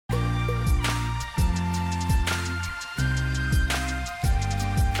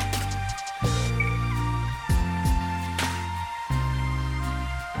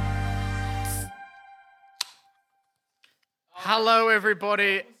Hello,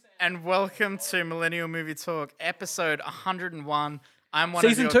 everybody, and welcome to Millennial Movie Talk, episode 101. I'm one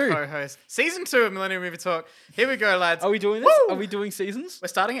Season of your 2. co-hosts. Season 2 of Millennial Movie Talk. Here we go, lads. Are we doing this? Woo! Are we doing seasons? We're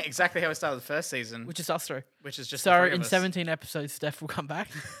starting it exactly how we started the first season, Which is us three. which is just the So three of in us. 17 episodes, Steph will come back.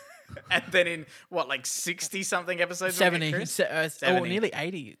 And then in, 60-something episodes? we'll get 70. Chris? 70. Nearly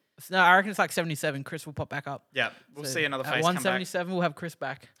 80. No, I reckon it's like 77. Chris will pop back up. Yeah, we'll So see another at face come back. 177, we'll have Chris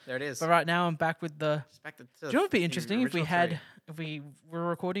back. There it is. But right now, I'm back with the... Just back to Do you know what would be the interesting if we original had... three. If we were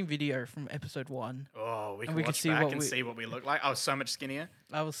recording video from episode 1. Oh, we and can we could watch see back what and we- see what we look like. I was so much skinnier.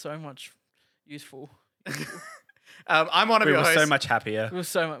 That was so much useful. I'm one of We your were hosts. so much happier. It was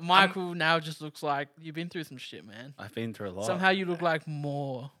so much. Michael now just looks like... You've been through some shit, man. I've been through a lot. Somehow you look like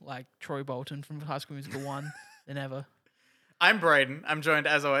more like Troy Bolton from High School Musical 1 than ever. I'm Braden. I'm joined,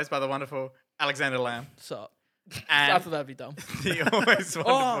 as always, by the wonderful Alexander Lamb. So... And I thought that'd be dumb. the always wonderful.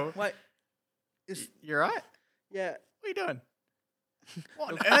 Oh, wait. You're right. Yeah. What are you doing?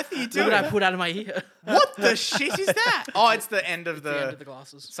 What on earth are you Look doing? what I put out of my ear. What the shit is that? Oh, it's the end of The end the of the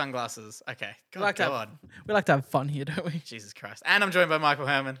glasses. sunglasses. Okay. We like, God. we like to have fun here, don't we? Jesus Christ. And I'm joined by Michael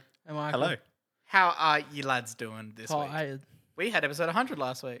Herman. And Michael, Hello. How are you lads doing this week? tired. We had episode 100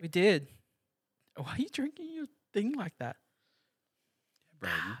 last week. We did. Why are you drinking your thing like that?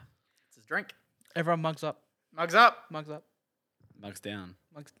 Braden. It's a drink. Everyone mugs up. Mugs up. Mugs up. Mugs down.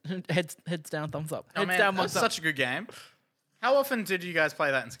 Mugs, heads down, thumbs up. Oh, Heads man, down, that's mugs up. such a good game. How often did you guys play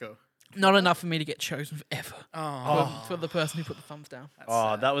that in school? Not enough for me to get chosen ever. Oh. For the person who put the thumbs down. That's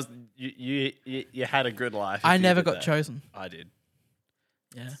Oh, sad. that was you had a good life. if I you never did got that. chosen. I did.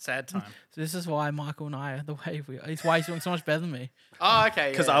 Yeah. Sad time. So this is why Michael and I are the way we are. It's why he's doing so much better than me. Oh,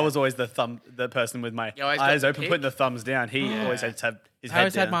 okay. Because yeah. I was always the person with my You always got eyes the open, pick? putting the thumbs down. He Yeah. always had to have his I head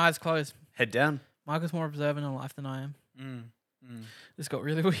always down. had my eyes closed. Head down. Michael's more observant in life than I am. Mm. This got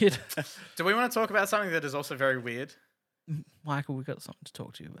really weird. Do we want to talk about something that is also very weird? Michael, we got something to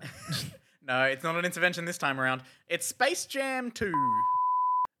talk to you about. No, it's not an intervention this time around. It's Space Jam 2.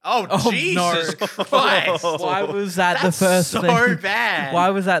 Oh, Oh, Jesus no. Christ. Why was that That's the first so thing? bad.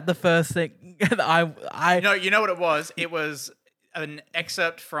 Why was that the first thing that I No, you know what it was? It was an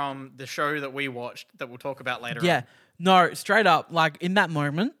excerpt from the show that we watched that we'll talk about later yeah. on. No, straight up, like in that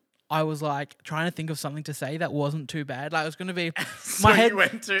moment, I was like trying to think of something to say that wasn't too bad. Like it was gonna be So my head you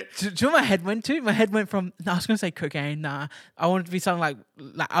went to... Do you know what my head went to? My head went from I was gonna say cocaine, nah. I wanted to be something like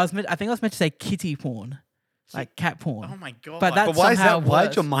I think I was meant to say kitty porn. Like cat porn. Oh my God. But that's But why is somehow that? Why worse.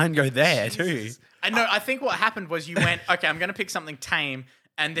 did your mind go there too? Jesus. I know. I think what happened was you went, okay, I'm going to pick something tame.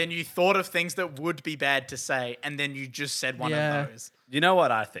 And then you thought of things that would be bad to say. And then you just said one Yeah. of those. You know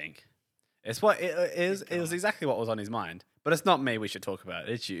what I think? It's what it is. It was exactly what was on his mind. But it's not me. We should talk about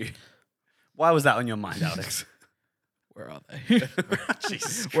it. It's you. Why was that on your mind, Alex? Where are they?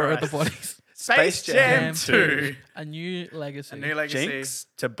 Jesus Christ. Where are the bodies? Space Jam 2. A new legacy. A new legacy. Jinx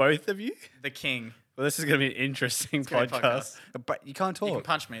to both of you. The king. Well, this is going to be an interesting gonna be a podcast. But you can't talk. You can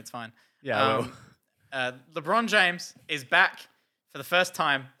punch me. It's fine. Yeah, I will. LeBron James is back for the first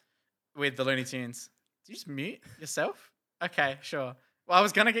time with the Looney Tunes. Did you just mute yourself? Okay, sure. Well, I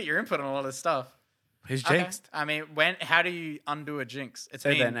was going to get your input on a lot of stuff. Who's Okay. jinxed? I mean, how do you undo a jinx? It's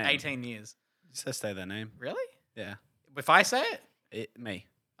Say their been name. 18 years. Just say their name. Really? Yeah. If I say it? Me.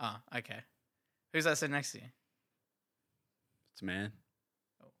 Oh, okay. Who's that sitting next to you? It's a man.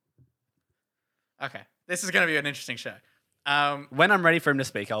 Okay. This is going to be an interesting show. When I'm ready for him to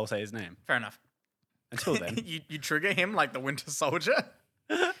speak, I'll say his name. Fair enough. Until then. you trigger him like the Winter Soldier.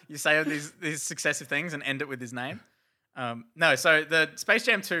 You say these successive things and end it with his name. No, so the Space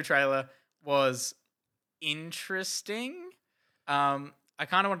Jam 2 trailer was interesting. I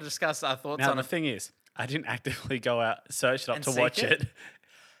kind of want to discuss our thoughts Now, on the it. thing is, I didn't actively go out, search it up And to seek watch it? it.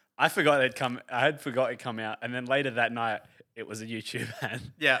 I had forgot it come out. And then later that night, it was a YouTube ad.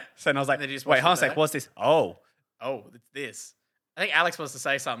 Yeah. So then I was like, And then you just wait, watched hold on it a sec, there? what's this? Oh. Oh, it's this. I think Alex wants to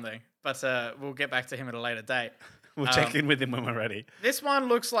say something, but we'll get back to him at a later date. We'll check in with him when we're ready. This one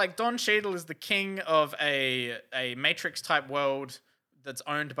looks like Don Cheadle is the king of a Matrix type world that's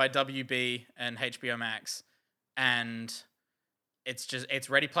owned by WB and HBO Max, and it's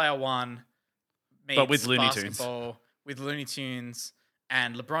Ready Player One, But with meets Looney Tunes. basketball with Looney Tunes,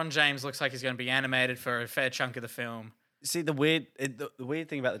 and LeBron James looks like he's going to be animated for a fair chunk of the film. See, the weird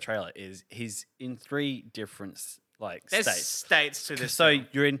thing about the trailer is he's in 3 different There's states. states to this. So film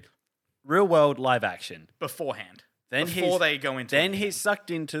you're in real world live action. beforehand, Then before they go into Then it. he's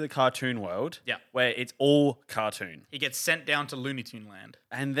sucked into the cartoon world. Yeah. Where it's all cartoon. He gets sent down to Looney Tune land.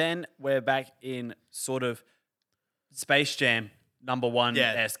 And then we're back in sort of Space Jam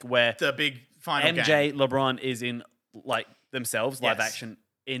 #1-esque where The big final MJ, game. LeBron is in themselves, live Yes. action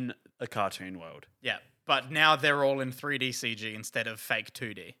in a cartoon world. Yeah. but now they're all in 3D CG instead of fake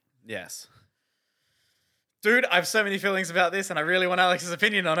 2D. Yes. Dude, I have so many feelings about this, and I really want Alex's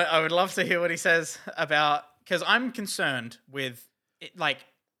opinion on it. I would love to hear what he says about, because I'm concerned with it, like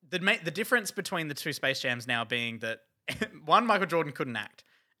the difference between the two Space Jams now being that one, Michael Jordan couldn't act,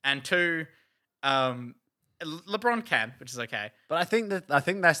 and two, LeBron can, which is okay. But I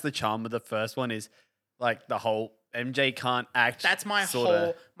think that's the charm of the first one is like the whole MJ can't act. That's my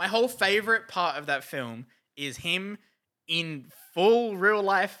whole favorite part of that film is him in full real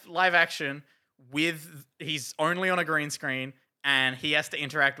life live action with he's only on a green screen and he has to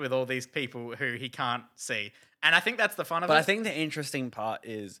interact with all these people who he can't see. And I think that's the fun of it. But I think the interesting part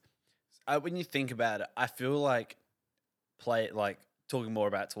is when you think about it, I feel like talking more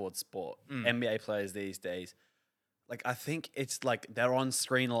about towards sport, NBA players these days, like I think it's like they're on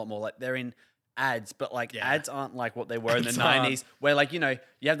screen a lot more. Like they're in ads, but like ads aren't like what they were in the 90s where like, you know,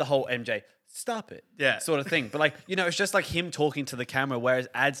 you have the whole MJ stop it sort of thing. But like, you know, it's just like him talking to the camera, whereas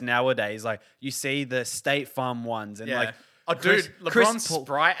ads nowadays, like you see the State Farm ones and like LeBron's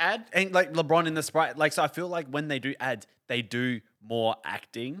Sprite ad and like LeBron in the Sprite. Like, so I feel like when they do ads, they do more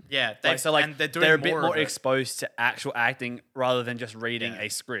acting. Yeah. And they're a bit more exposed to actual acting rather than just reading a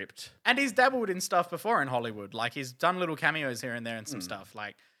script. And he's dabbled in stuff before in Hollywood. Like he's done little cameos here and there and some stuff.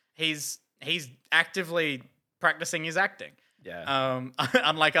 Like he's actively practicing his acting. Yeah.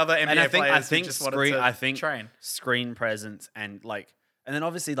 Unlike other NBA players who just wanted to train. Screen presence and then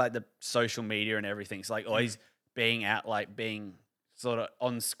obviously like the social media and everything. So like always being out, like being sort of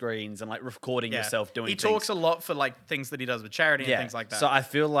on screens and like recording yourself doing things. He talks a lot for like things that he does with charity and things like that. So I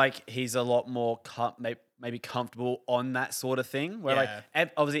feel like he's a lot more maybe comfortable on that sort of thing. Where like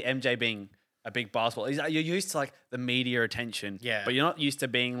obviously MJ being a big basketball, you're used to like the media attention. Yeah. But you're not used to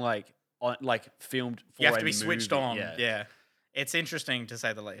being like on like filmed for you have to be movie. switched on. Yeah. It's interesting to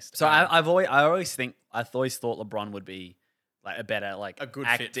say the least. So I've always thought LeBron would be like a better a good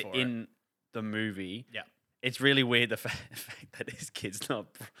actor fit for in the movie. Yeah. It's really weird the fact that his kid's not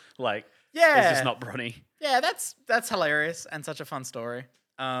it's just not Bronny. Yeah, that's hilarious and such a fun story.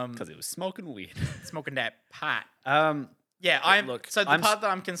 Because it was smoking weed. Smoking that pot. The part that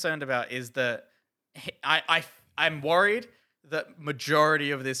I'm concerned about is that I'm worried that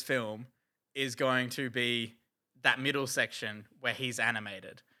majority of this film is going to be that middle section where he's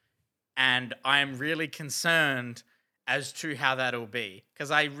animated. And I'm really concerned as to how that'll be.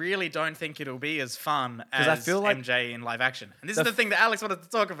 Because I really don't think it'll be as fun as I feel like MJ in live action. And this is the thing that Alex wanted to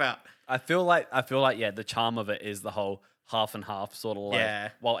talk about. I feel like the charm of it is the whole half and half sort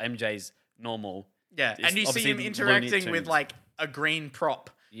of while MJ's normal. Yeah, and you see him interacting with like a green prop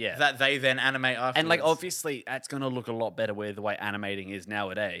that they then animate afterwards. And like obviously that's going to look a lot better with the way animating is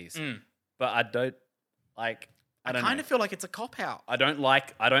nowadays. But I don't like... I kind of feel like it's a cop-out. I don't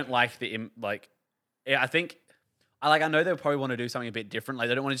like the I think I know they'll probably want to do something a bit different. Like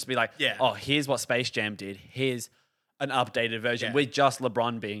they don't want to just be like, oh, here's what Space Jam did. Here's an updated version with just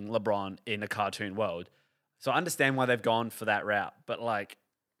LeBron being LeBron in a cartoon world. So I understand why they've gone for that route, but like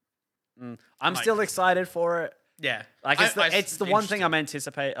I'm still excited for it. Yeah. Like it's the one thing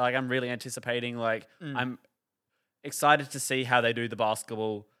I'm really anticipating. Like I'm excited to see how they do the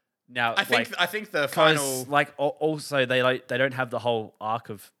basketball. Now, I think the final also they don't have the whole arc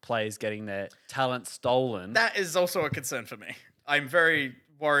of players getting their talent stolen. That is also a concern for me. I'm very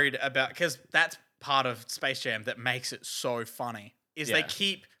worried about because that's part of Space Jam that makes it so funny. They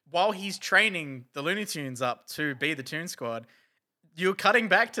keep while he's training the Looney Tunes up to be the Toon Squad. You're cutting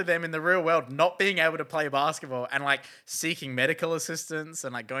back to them in the real world, not being able to play basketball and like seeking medical assistance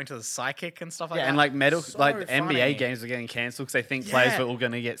and like going to the psychic and stuff like that. Yeah, and like the NBA games are getting cancelled because they think players are all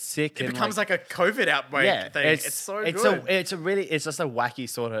going to get sick. It becomes like a COVID outbreak thing. It's so good. It's just a wacky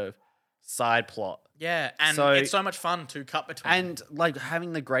sort of side plot. Yeah, and it's so much fun to cut between. And like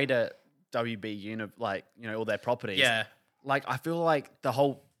having the greater WB all their properties. Yeah. Like I feel like the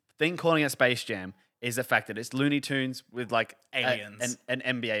whole thing calling it Space Jam is the fact that it's Looney Tunes with like aliens, an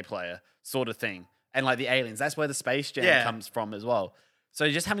NBA player sort of thing. And like the aliens, that's where the Space Jam comes from as well. So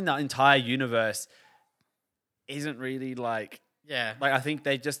just having that entire universe isn't really like I think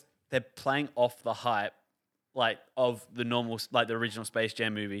they're playing off the hype of the normal, like the original Space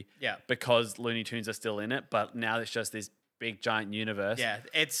Jam movie. Yeah. Because Looney Tunes are still in it, but now it's just this big giant universe. Yeah.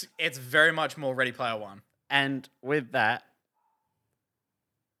 It's very much more Ready Player One. And with that,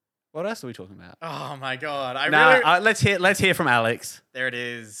 what else are we talking about? Oh my god! Let's hear from Alex. There it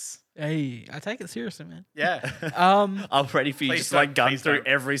is. Hey, I take it seriously, man. Yeah. I'm ready for you just like gun through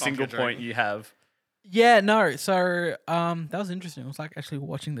every single point you have. Yeah, no. So that was interesting. It was like actually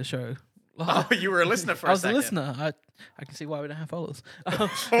watching the show. Oh, you were a listener for a second. I was a listener. I can see why we don't have followers.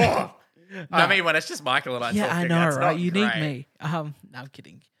 I mean, when it's just Michael and I Yeah, talking, I know, that's right? not You need great. me. No, I'm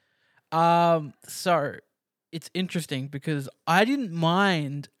kidding. So it's interesting because I didn't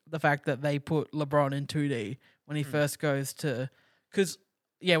mind the fact that they put LeBron in 2D when he first goes to,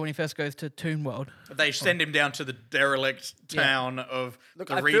 when he first goes to Toon World. They send him down to the derelict Yeah. town of Look,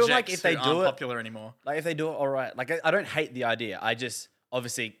 the I rejects feel like if they who do aren't it- popular anymore. Like if they do it all right, like I don't hate the idea. I just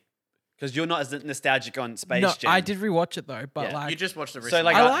obviously because you're not as nostalgic on Space No, Jam. I did rewatch it though, but Yeah. like You just watched the So, original.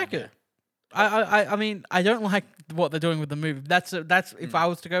 like, I I- like it. I mean, I don't like what they're doing with the movie. That's if I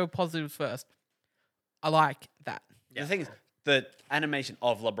was to go with positives first, I like that. The thing is, the animation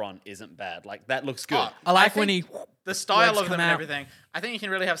of LeBron isn't bad. Like that looks good. Oh, I like when think he the style legs of them come and out. everything. I think you can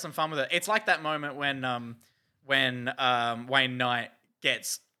really have some fun with it. It's like that moment when Wayne Knight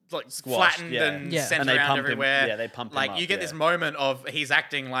gets like Squashed, flattened yeah. and Yeah. sent And they around pump him- everywhere. yeah, they pump him like up, you get yeah. this moment of he's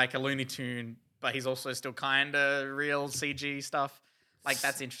acting like a Looney Tune, but he's also still kind of real CG stuff. Like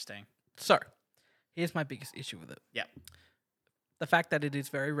that's interesting. So, here's my biggest issue with it. Yeah. The fact that it is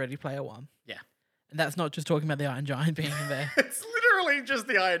very Ready Player One. Yeah. And that's not just talking about the Iron Giant being in there. It's literally just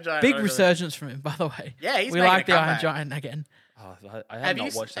the Iron Giant. Big over there. resurgence from him, by the way. Yeah, he's we making like a the Iron comeback. Giant again. Oh, I Have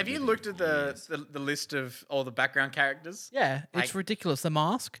not you watched that have you movie looked in at years. the list of all the background characters? Yeah, it's Like- ridiculous. The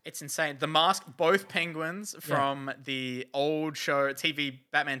mask. It's insane. The Mask, both penguins from the old show,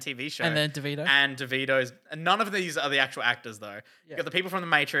 Batman TV show. And then DeVito. And DeVito's. And none of these are the actual actors, though. Yeah. You've got the people from The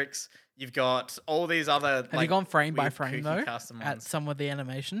Matrix. You've got all these other. Have you gone frame by weird, frame, kooky though? custom At ones? some of the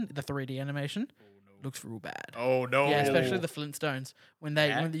animation, the 3D animation. Looks real bad. Oh, no. Yeah, especially the Flintstones. When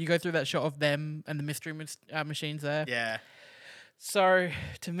Yeah. when you go through that shot of them and the mystery machines there. Yeah. So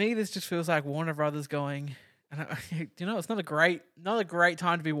to me, this just feels like Warner Brothers going. And it's not a great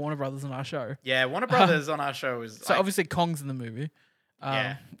time to be Warner Brothers on our show. Yeah, Warner Brothers on our show is. So like, obviously Kong's in the movie.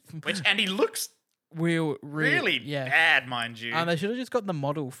 Yeah. And he looks really yeah. bad, mind you. And they should have just got the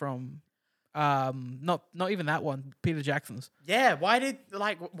model from, not even that one, Peter Jackson's. Yeah, why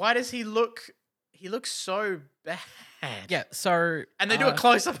does he look? He looks so bad. Yeah. So And they do a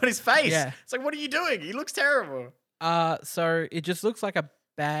close up on his face. yeah. It's like, what are you doing? He looks terrible. So it just looks like a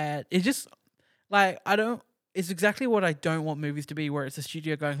bad. It just like I don't. It's exactly what I don't want movies to be, where it's a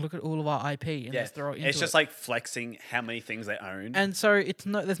studio going, look at all of our IP and Yeah, just throw it into it's just it. like flexing how many things they own. And so it's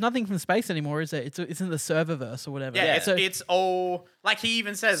not. There's nothing from space anymore, is it? It's in the serververse or whatever. Yeah, So it's all like he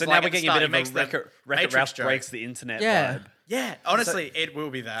even says. so like, now we're at the getting a start, bit he of makes a the Wreck-It Matrix Ralph joke. breaks the internet Yeah. vibe. Yeah, honestly, it will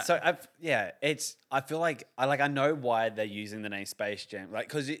be that. So I feel like I know why they're using the name Space Jam, like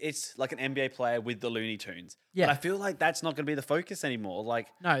because it's like an NBA player with the Looney Tunes. Yeah. But I feel like that's not going to be the focus anymore. Like,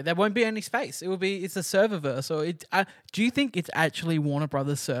 no, there won't be any space. It's a serververse. Or do you think it's actually Warner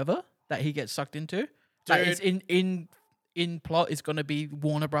Brothers server that he gets sucked into? Like it's in plot, it's going to be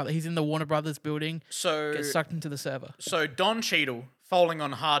Warner Brothers. He's in the Warner Brothers building. so Gets sucked into the server. so Don Cheadle falling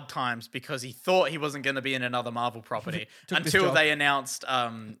on hard times because he thought he wasn't going to be in another Marvel property Took this until job. they announced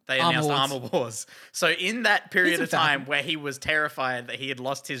Armor Armor Wars. So in that period Things of have time happened. where he was terrified that he had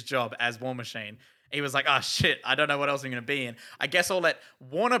lost his job as War Machine, he was like, "Oh shit, I don't know what else I'm going to be in. I guess I'll let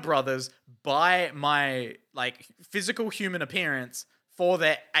Warner Brothers buy my like physical human appearance for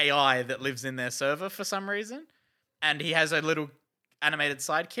their AI that lives in their server for some reason." And he has a little animated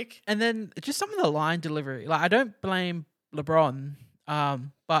sidekick. And then just some of the line delivery. Like I don't blame LeBron,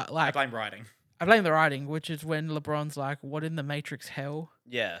 but I like blame writing. I blame the writing, which is when LeBron's like, "What in the Matrix hell?"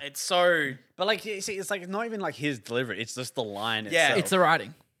 yeah, It's so but like you see, it's like not even like his delivery; it's just the line Yeah. itself. It's the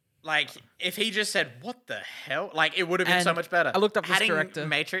writing. like if he just said what the hell, like it would have been so And much better. I looked up this Adding director.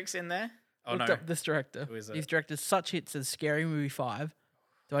 Matrix in there. Oh Looked no, up this director. Who is it? He's directed such hits as Scary Movie 5.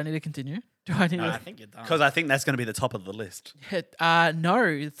 Do I need to continue? Do I need no, I to? think you're done. because I think that's going to be the top of the list. No,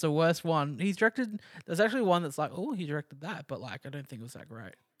 it's the worst one. He's directed. There's actually one that's like, oh, he directed that, but like, I don't think it was that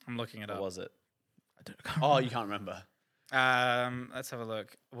great. I'm looking it What up. was it? I can't Oh, remember. you can't remember. Let's have a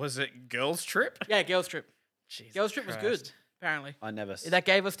look. Was it Girls Trip? Yeah, Girls Trip. Jesus Girls Trip was good. Christ. Apparently, I never. that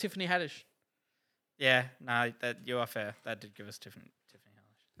gave us Tiffany Haddish. Yeah, no, that you are fair. That did give us Tiffany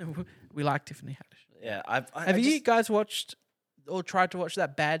Haddish. We like Tiffany Haddish. Yeah, Have you guys watched or tried to watch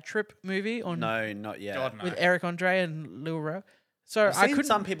that Bad Trip movie on No, not yet. God no. with Eric Andre and Lil Ro? So I've I seen couldn't.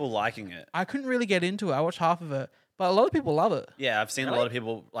 some people liking it. I couldn't really get into it. I watched half of it, but a lot of people love it. Yeah, I've seen a Really? lot of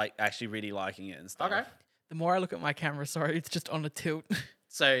people like actually really liking it and stuff. Okay. The more I look at my camera, sorry, it's just on a tilt.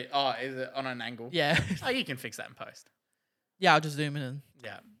 So, is it on an angle? yeah, Oh, you can fix that in post. yeah. I'll just zoom in. And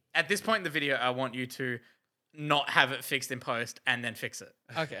Yeah. At this point in the video, I want you to not have it fixed in post and then fix it.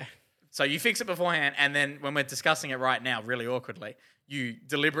 okay. So you fix it beforehand, and then when we're discussing it right now, really awkwardly, you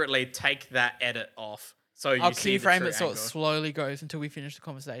deliberately take that edit off. So you I'll see the keyframe true it so it angle. slowly goes until we finish the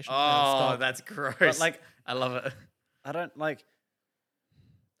conversation. and then Oh, stop. that's gross. But like, I love it. I don't like.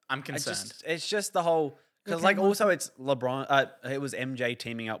 I'm concerned. It's just the whole because Okay, like well- also it's LeBron. It was MJ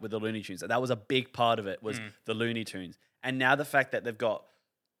teaming up with the Looney Tunes. That was a big part of it. Was the Looney Tunes, and now the fact that they've got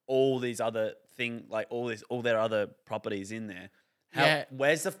all these other all their other properties in there.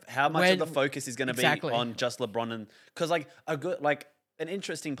 How much of the focus is going to be on just LeBron and because like an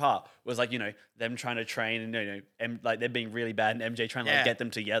interesting part was like them trying to train and like they're being really bad and MJ trying to like get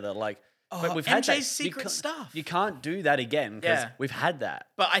them together like. But we've had MJ's secret stuff. You can't do that again because we've had that.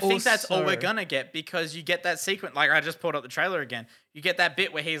 But I think that's all we're Also- gonna get because you get that sequence. Like I just pulled up the trailer again. You get that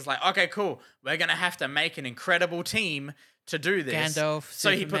bit where he's like, "Okay, cool. We're gonna have to make an incredible team to do this." Gandalf,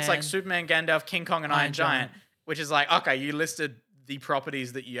 So he puts like Superman, Superman, Gandalf, King Kong, and Iron Iron Giant, Giant. which is like, okay, you listed the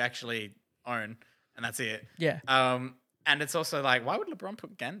properties that you actually own, and that's it. Yeah. And it's also like, why would LeBron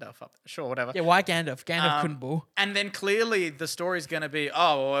put Gandalf up there? Sure, whatever. Yeah, why Gandalf? Gandalf couldn't ball. And then clearly the story's going to be,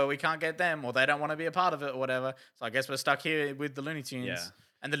 oh, well, we can't get them or they don't want to be a part of it or whatever. So I guess we're stuck here with the Looney Tunes. Yeah.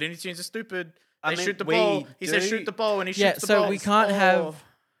 And the Looney Tunes are stupid. I They mean, shoot the we ball. He says do- shoot the ball and he Yeah, shoots the so ball. we can't Oh.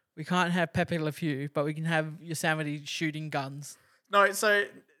 have Pepe Le Pew, but we can have Yosemite shooting guns. No, so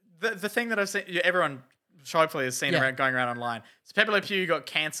the thing that I've seen, everyone hopefully has seen going around online. So Pepe Le Pew got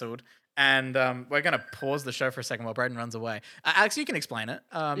cancelled. And we're going to pause the show for a second while Braden runs away. Alex, you can explain it.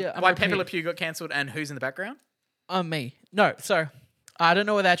 I'm Why Pepe repeat. Le Pew got cancelled and who's in the background? Me. No, so I don't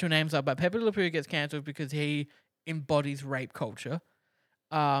know what the actual names are, but Pepe Le Pew gets cancelled because he embodies rape culture.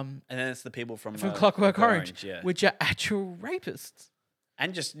 And then it's the people from Clockwork Orange, yeah, which are actual rapists.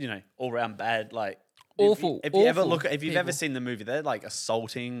 and just all round bad, like Awful, If you ever awful if you've ever people. seen the movie, they're like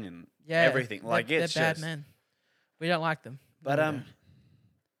assaulting and Yeah, everything. Like they're it's bad just, men. We don't like them. But No, we don't.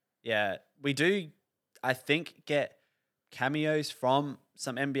 yeah, we do. I think get cameos from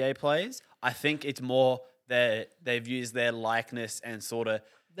some NBA players. I think it's more they've used their likeness and sort of.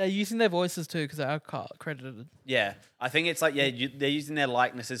 They're using their voices too because they are credited. Yeah, I think it's like they're using their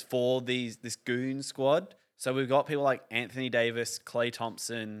likenesses for this goon squad. So we've got people like Anthony Davis, Klay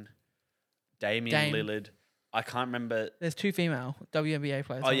Thompson, Damian Dame. Lillard. I can't remember. There's 2 female WNBA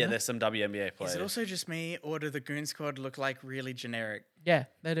players. Oh on yeah, there. there's some WNBA players. Is it also just me or do the Goon Squad look like really generic? Yeah,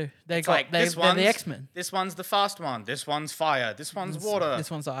 they do. It's like, this they're the one's- X-Men. This one's the fast one. This one's fire. This one's water.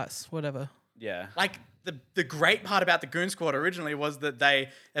 This one's ice. Whatever. Yeah, Like the great part about the Goon Squad originally was that they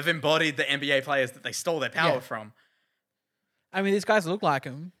have embodied the NBA players that they stole their power Yeah. from. I mean, these guys look like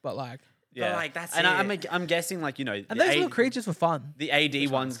them, but like, yeah. like, that's and it. I'm guessing like and the those little creatures were fun. The AD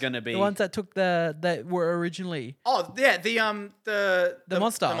one's gonna be The ones that took that were originally. Oh yeah, the Monstars. The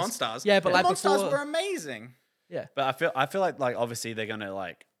Monstars. Yeah, but the like Monstars before- were amazing. Yeah. But I feel like obviously they're gonna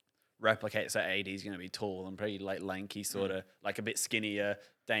like replicate. So AD's gonna be tall and pretty like lanky, sort of like a bit skinnier.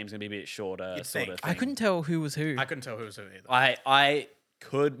 Dame's gonna be a bit shorter, You'd sort think. of thing. I couldn't tell who was who. I couldn't tell who was who either. I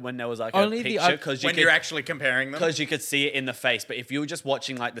could when there was like Only a the picture because When you're actually comparing them. because you could see it in the face. But if you were just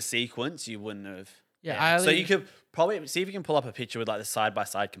watching like the sequence, you wouldn't have. Yeah, So you could probably see if you can pull up a picture with like the side by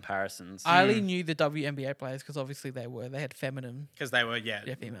side comparisons. I only knew the WNBA players because obviously they had feminine. Because they were,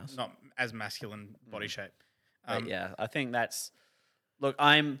 females. not as masculine body shape. But yeah, I think that's. Look,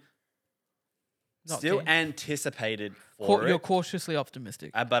 I'm Not still keen. anticipated for You're it. cautiously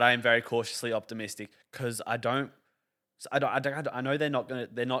optimistic. But I am very cautiously optimistic because I know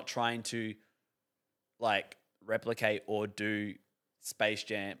they're not trying to like replicate or do Space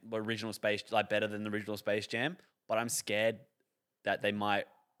Jam, original Space, like better than the original Space Jam. But I'm scared that they might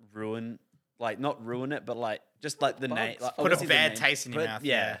not ruin it, but like just like the name, like, Put a obviously the bad name- taste in your mouth,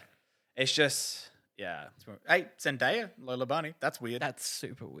 yeah. It's just yeah. Hey, Zendaya, Lola Bunny. That's weird. That's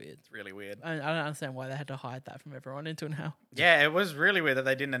super weird. It's really weird. I don't understand why they had to hide that from everyone until now. Yeah, it was really weird that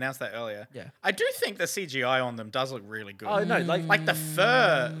they didn't announce that earlier. Yeah. I do think the CGI on them does look really good. Oh no, Like the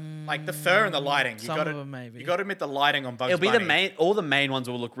fur and the lighting. Some of them maybe. You got to admit the lighting on Bugs it'll be Bunny. all the main ones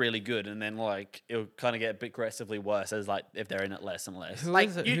will look really good, and then like it'll kind of get progressively worse as like if they're in it less and less. Who Like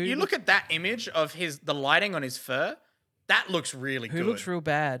is it? you, Who you look at that image of the lighting on his fur. That looks really Who good. looks real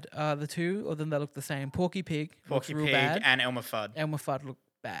bad? The two, or then they look the same. Porky Pig looks Porky real Pig bad. and Elmer Fudd. Elmer Fudd look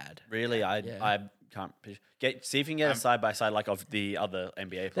bad. Really, Yeah. I can't see if you can get a side by side like of the other NBA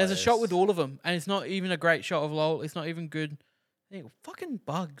players. There's a shot with all of them, and it's not even a great shot of LOL. It's not even good. Hey, fucking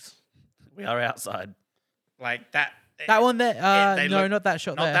bugs. We are outside. Like that. That one there. they No, look- not that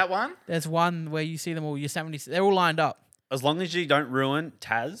shot Not there. that one. There's one where you see them all. Yosemite. They're all lined up. As long as you don't ruin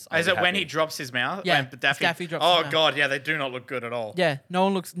Taz. I'll Is be it when happy. he drops his mouth? Yeah, When Daffy, Daffy drops Oh his mouth. god, yeah, they do not look good at all. Yeah,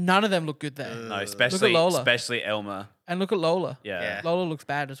 none of them look good there. No, especially Lola. Elmer. And look at Lola. Yeah. Yeah. Lola looks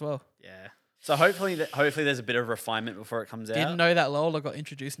bad as well. Yeah. So hopefully there's a bit of refinement before it comes out. Didn't know that Lola got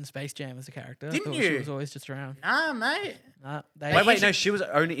introduced in Space Jam as a character. Didn't Thought She you? was always just around. Nah, mate. Nah, Wait, no, she was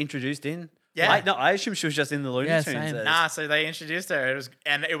only introduced in. Yeah. I assume she was just in the Looney Yeah, Tunes. same. as- Nah, so they introduced her.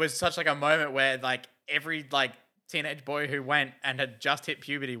 It was such like a moment where like every like teenage boy who went and had just hit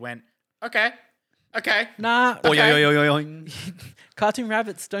puberty went, okay. Nah, Oi, Okay. oi, oi, oi, oi. cartoon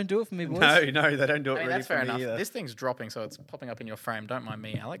rabbits don't do it for me, boys. No, they don't do it I mean, really that's fair for me enough. either. This thing's dropping, so it's popping up in your frame. Don't mind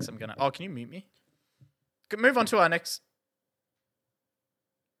me, Alex. I'm gonna. Oh, can you mute me? Move on to our next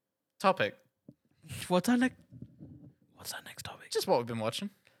topic. What's our next topic? Just what we've been watching.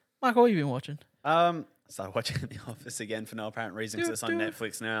 Michael, what have you been watching? Started watching The Office again for no apparent reason because it's on Doop,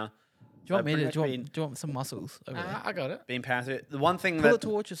 Netflix now. Do you want I've me to? pretty Do much you want some muscles over there? I got it. Being paranoid. The one thing Pull that it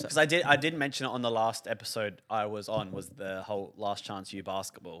towards yourself. because I did mention it on the last episode I was on was the whole Last Chance U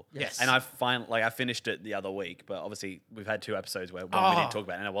basketball. Yes. And I finished it the other week, but obviously we've had 2 episodes where one we didn't talk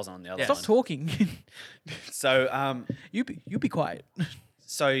about and it wasn't on the other Yes. Stop one. talking. So you be quiet.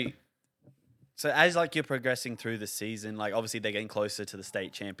 so as like you're progressing through the season, like obviously they're getting closer to the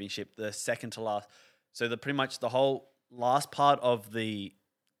state championship, the second to last. So pretty much the whole last part of the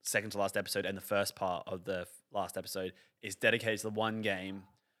second to last episode and the first part of the last episode is dedicated to the one game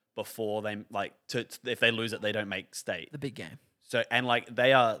before they like if they lose it they don't make state. The big game. So and like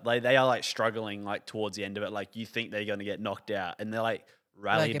they are like struggling like towards the end of it, like you think they're going to get knocked out and they're like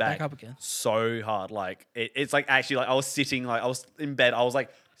rally get back back up again. so hard. Like it's like actually like I was sitting, like I was in bed, I was like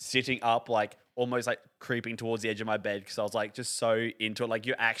sitting up, like almost like creeping towards the edge of my bed because I was like just so into it. Like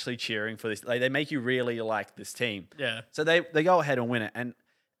you're actually cheering for this. Like they make you really like this team. Yeah. So they go ahead and win it. And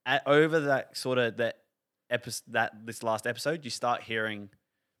over that sort of this last episode, you start hearing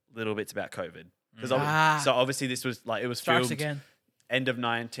little bits about COVID. Because so obviously this was like it was Starts filmed again. end of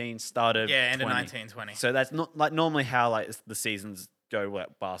 19, started Yeah, end of 20. 1920. So that's not like normally how like the seasons go,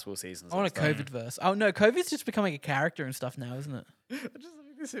 like basketball seasons. I want a and stuff. COVID verse. Oh no, COVID's just becoming a character and stuff now, isn't it? I just look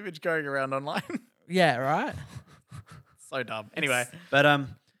at this image going around online. Yeah, right. So dumb. Anyway, But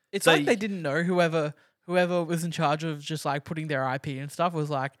It's So like y- they didn't know whoever was in charge of just like putting their IP and stuff was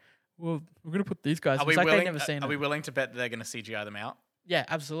like, well, we're gonna put these guys. are It's we like willing? they've never seen Are we it. willing to bet that they're going to CGI them out? Yeah,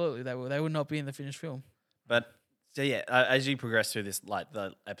 absolutely. They would not be in the finished film. But so yeah, as you progress through this, like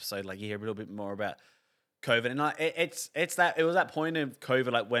the episode, like you hear a little bit more about COVID, and like it was that point of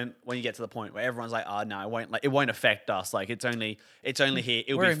COVID, like when you get to the point where everyone's like, oh no, it won't affect us. Like it's only here,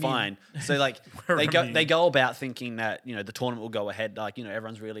 it'll We're be immune. fine. So like We're they immune. go about thinking that the tournament will go ahead, like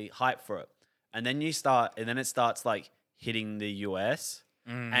everyone's really hyped for it, and then it starts like hitting the US,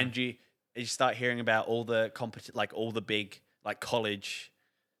 and you start hearing about all the all the big like college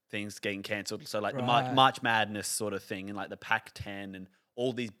things getting cancelled. So like the Right. March Madness sort of thing and like the Pac-10 and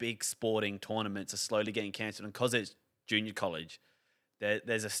all these big sporting tournaments are slowly getting cancelled. And because it's junior college,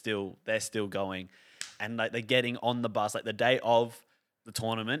 they're still going. And like they're getting on the bus. Like the day of the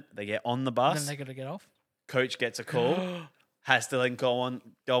tournament, they get on the And bus. then they gotta get off. Coach gets a call, has to then go on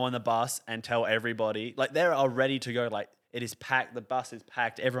the bus and tell everybody. Like they're all ready to go. Like it is packed. The bus is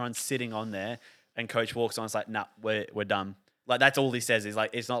packed. Everyone's sitting on there. And coach walks on. It's like, nah, we're done. Like that's all he says is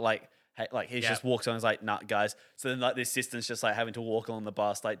like, it's not like, hey, like he just walks on. He's like, nah, guys. So then like the assistant's just like having to walk along the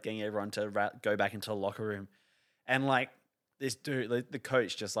bus, like getting everyone to go back into the locker room, and like this dude, the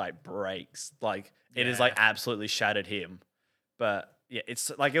coach just like breaks. Like it is like absolutely shattered him. But yeah,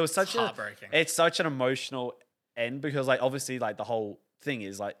 it's like it was such heartbreaking. It's such an emotional end because like obviously like the whole thing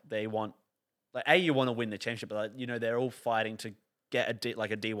is like they want like you want to win the championship, but like, they're all fighting to get a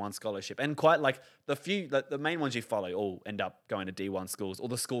D1 scholarship, and quite like the main ones you follow all end up going to D1 schools or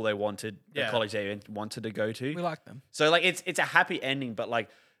the school they wanted, the college they wanted to go to. We like them. So like it's a happy ending, but like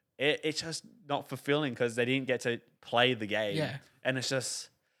it's just not fulfilling because they didn't get to play the game. Yeah. And it's just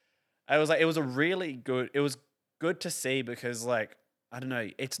it was a really good. It was good to see because like I don't know,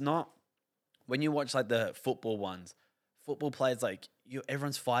 it's not when you watch like the football ones, football players like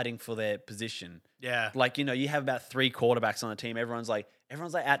everyone's fighting for their position. Yeah. Like, you have about 3 quarterbacks on a team. Everyone's like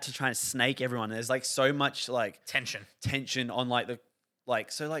out to try and snake everyone. There's like so much like tension on like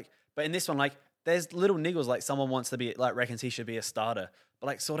but in this one, like there's little niggles. Like someone wants to be like reckons he should be a starter, but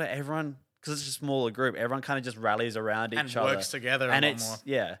like sort of everyone, because it's a smaller group, everyone kind of just rallies around And each other. works together And a lot it's, more.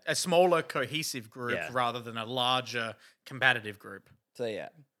 yeah. A smaller cohesive group Yeah. rather than a larger competitive group. So yeah,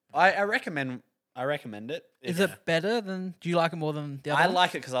 I recommend it. Is it better than? Do you like it more than the other? I one?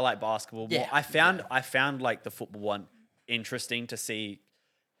 like it because I like basketball more. Yeah. I found like the football one interesting to see,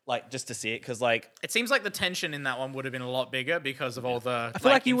 like just to see it because like It seems like the tension in that one would have been a lot bigger because of all the. I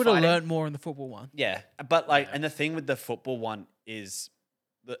feel like you would have infighting. learned more in the football one. yeah, but like and the thing with the football one is,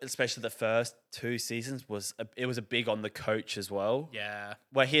 especially the first 2 seasons it was a big on the coach as well. Yeah.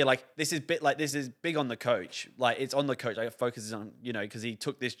 Where here like this is big on the coach. Like it's on the coach. Like it focuses on because he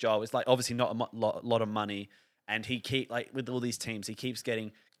took this job. It's like obviously not a lot of money. and he keep like with all these teams, he keeps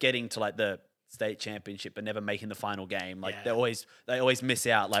getting to like the state championship, but never making the final game. Like they always miss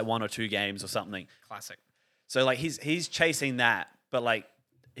out like 1 or 2 games or something. Classic. So like he's chasing that, but like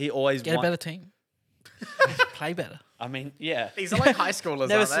he always Get a better team. Play better. I mean, yeah. These are like high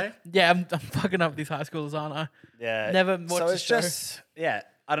schoolers, aren't they? Yeah, I'm fucking up these high schoolers, aren't I? Yeah. Never watched So the it's show. just, yeah,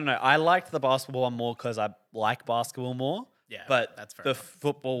 I don't know. I liked the basketball one more because I like basketball more. Yeah, But that's fair the enough.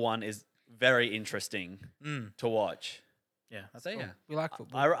 football one is very interesting to watch. Yeah, that's So cool. yeah. We like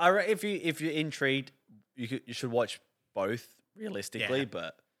football. If you're intrigued, you should watch both realistically, Yeah.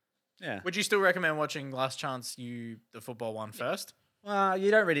 but yeah. Would you still recommend watching Last Chance the football one first? Well, you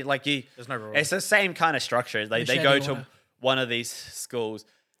don't really like you. There's no rules. It's the same kind of structure. They Machete go to order. one of these schools.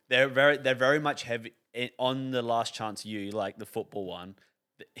 They're very much heavy on the Last Chance U, like the football one.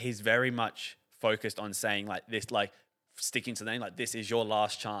 He's very much focused on saying like this, like sticking to the name, like this is your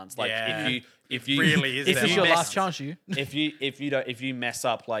last chance. Like Yeah. if you Really is This their is your last last chance, you. if you mess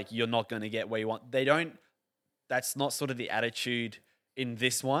up, like you're not going to get where you want. They don't. That's not sort of the attitude in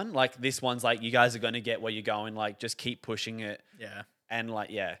this one. Like this one's like you guys are going to get where you're going. Like just keep pushing it. Yeah. And like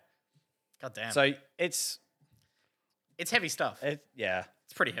yeah. God damn. So it's heavy stuff. yeah.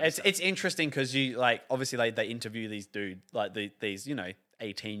 It's pretty heavy stuff. It's interesting because you like obviously like they interview these like these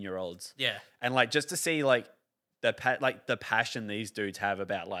 18-year-olds. Yeah. And like just to see like the passion these dudes have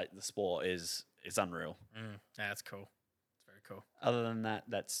about like the sport is unreal. Yeah, that's cool. It's very cool. Other than that,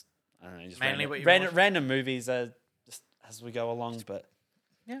 that's I don't know, just Mainly what you've random, watched? random movies just as we go along, but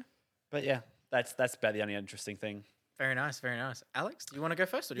Yeah. But yeah, that's about the only interesting thing. Very nice, very nice. Alex, do you want to go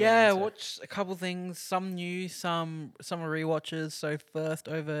first? Or do you Yeah, want me to? watch a couple things. Some new, some are rewatches. So first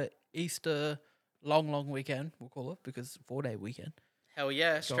over Easter long weekend, we'll call it, because 4-day weekend. Hell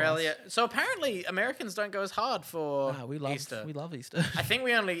yeah, Australia. So apparently Americans don't go as hard for We love Easter. We love Easter. I think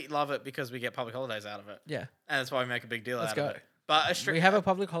we only love it because we get public holidays out of it. Yeah, And that's why we make a big deal Let's out go. of it. But we have a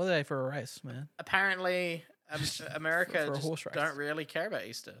public holiday for a race, man. apparently America For a just horse race. don't really care about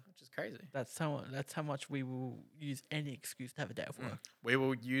Easter, which is crazy. That's how much we will use any excuse to have a day off work. We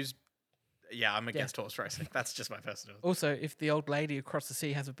will use. Yeah, I'm against horse racing. That's just my personal. Also, if the old lady across the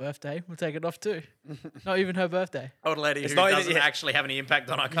sea has a birthday, we'll take it off too. Not even her birthday. Old lady It's who not even- doesn't yeah. actually have any impact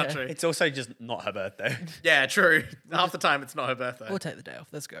on our country. It's also just not her birthday. Yeah, true. Half the time it's not her birthday. We'll take the day off.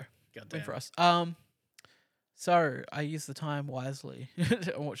 Let's go. God Win damn. for us. So I use the time wisely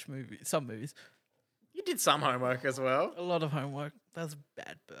to watch some movies. You did some homework as well. A lot of homework. That was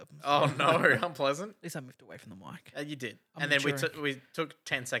bad burp. Oh no, unpleasant. At least I moved away from the mic. You did, I'm and then maturing. we took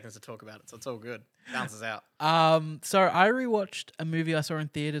 10 seconds to talk about it, so it's all good. Bounces out. So I rewatched a movie I saw in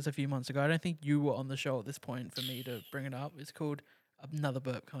theaters a few months ago. I don't think you were on the show at this point for me to bring it up. It's called Another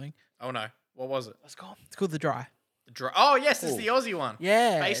Burp Coming. Oh no, what was it? It's called The Dry. Oh yes, it's the Aussie one.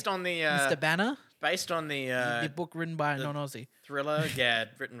 Yeah. Based on the Mr. Banner. based on the The book written by a non-Aussie. thriller. Yeah,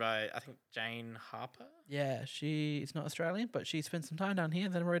 written by I think Jane Harper. Yeah, she's not Australian, but she spent some time down here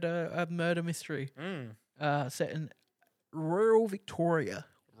and then wrote a murder mystery set in rural Victoria.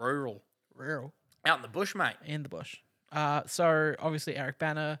 Rural, out in the bush, mate. In the bush. So obviously Eric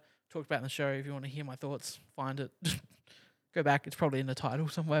Banner talked about in the show. If you want to hear my thoughts, find it. Go back. It's probably in the title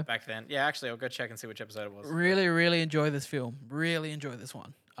somewhere. Back then, yeah. Actually, I'll go check and see which episode it was. Really enjoy this film. Really enjoy this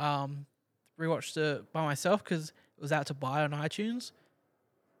one. Rewatched it by myself because it was out to buy on iTunes.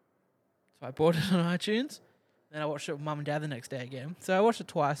 So I bought it on iTunes. Then I watched it with mum and dad the next day again. So I watched it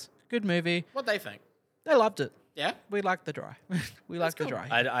twice. Good movie. What they think? They loved it. Yeah. We like The Dry. We like The cool. Dry.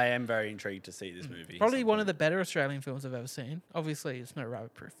 I am very intrigued to see this movie. Probably one of the better Australian films I've ever seen. Obviously, it's no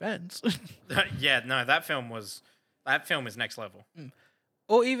rabbit-proof fence. Yeah. No, that film is next level.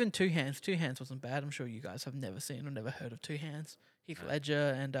 Or even Two Hands. Two Hands wasn't bad. I'm sure you guys have never seen or never heard of Two Hands. Heath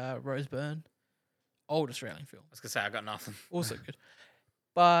Ledger and Rose Byrne. Old Australian film. I was gonna say I got nothing. Also good.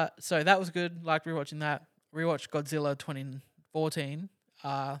 But so that was good. Liked rewatching that. Rewatched Godzilla 2014.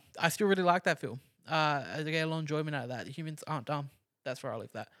 I still really like that film. I get a lot of enjoyment out of that. Humans aren't dumb. That's where I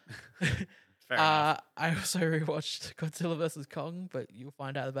leave that. Fair enough. I also rewatched Godzilla vs Kong, but you'll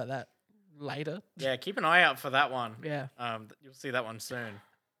find out about that later. Yeah, keep an eye out for that one. Yeah. You'll see that one soon.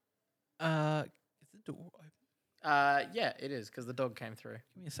 Is the door open? Yeah, it is because the dog came through.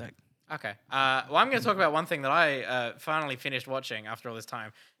 Give me a sec. Okay. Well, I'm going to talk about one thing that I finally finished watching after all this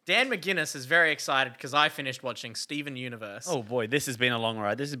time. Dan McGuinness is very excited because I finished watching Steven Universe. Oh boy, this has been a long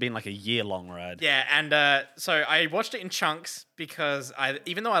ride. This has been like a year-long ride. Yeah, and so I watched it in chunks because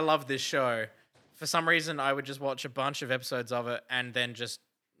even though I love this show, for some reason I would just watch a bunch of episodes of it and then just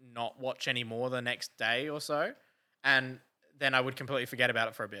not watch any more the next day or so, and then I would completely forget about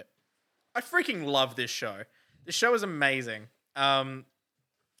it for a bit. I freaking love this show. This show is amazing.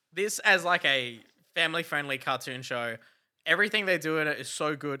 This as like a family-friendly cartoon show. Everything they do in it is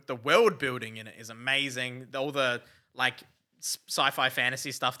so good. The world building in it is amazing. All the like sci-fi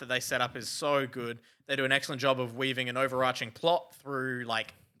fantasy stuff that they set up is so good. They do an excellent job of weaving an overarching plot through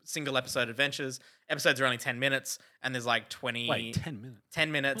like single episode adventures. Episodes are only 10 minutes and there's like 20 Wait, 10 minutes.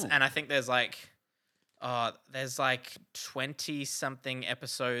 10 minutes and I think there's like 20 something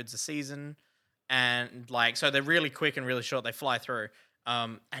episodes a season and like so they're really quick and really short. They fly through.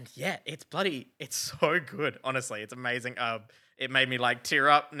 And yeah, it's so good. Honestly, it's amazing. It made me like tear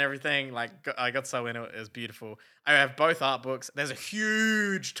up and everything. Like I got so into it. It was beautiful. I have both art books. There's a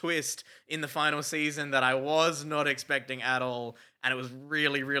huge twist in the final season that I was not expecting at all. And it was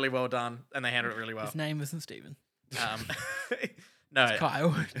really, really well done. And they handled it really well. His name isn't Steven. No. It's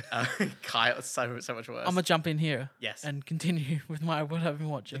Kyle. Kyle, it's so much worse. I'm going to jump in here. Yes. And continue with what I've been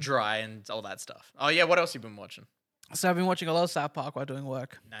watching. Dry and all that stuff. Oh yeah, what else you been watching? So I've been watching a lot of South Park while doing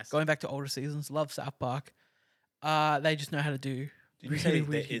work. Nice. Going back to older seasons. Love South Park. They just know how to do Did you really say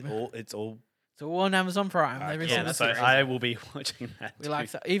weird that humor. it's all? It's all on Amazon Prime. They Yeah, recently so released I it. will be watching that. We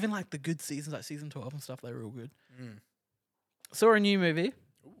like that. Even like the good seasons, like season 12 and stuff, they're real good. Mm. Saw a new movie.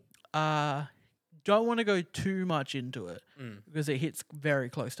 Don't want to go too much into it because it hits very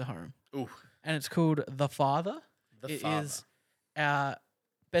close to home. Ooh. And it's called The Father. The It Father. is our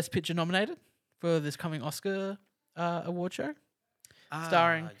Best Picture nominated for this coming Oscar award show,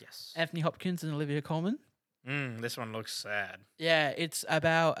 starring yes. Anthony Hopkins and Olivia Colman. This one looks sad. Yeah, it's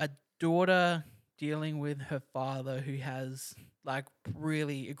about a daughter dealing with her father who has like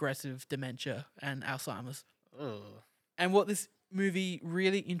really aggressive dementia and Alzheimer's. Ugh. And what this movie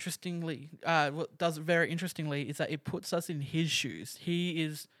really interestingly, what does very interestingly is that it puts us in his shoes.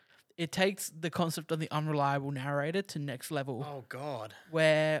 It takes the concept of the unreliable narrator to next level. Oh God.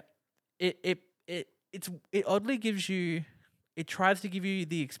 Where it oddly gives you, it tries to give you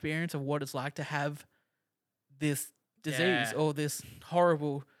the experience of what it's like to have this disease or this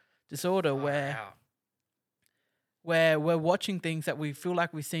horrible disorder where we're watching things that we feel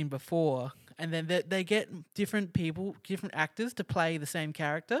like we've seen before, and then they get different people, different actors to play the same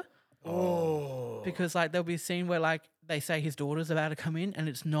character. Oh. Because like there'll be a scene where like they say his daughter's about to come in, and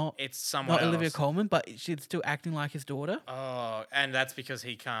it's not someone not else. Olivia Colman, but she's still acting like his daughter. Oh, and that's because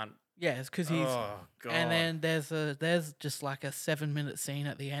he can't. Yeah, it's because he's. Oh God. And then there's just like a 7-minute scene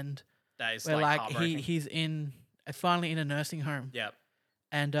at the end that is where like heartbreaking. he's finally in a nursing home. Yep.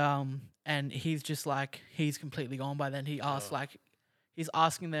 And he's just like he's completely gone by then. He asks he's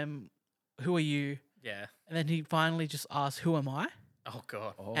asking them, "Who are you?" Yeah. And then he finally just asks, "Who am I?" Oh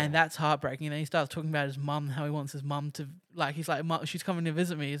God. Oh. And that's heartbreaking. And then he starts talking about his mum, how he wants his mum to like. He's like, "Mum, she's coming to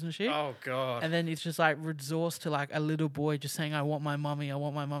visit me, isn't she?" Oh God. And then it's just like resorts to like a little boy just saying, "I want my mummy, I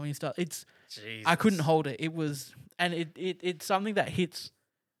want my mummy." Stuff. It's Jesus. I couldn't hold it. It was and it's something that hits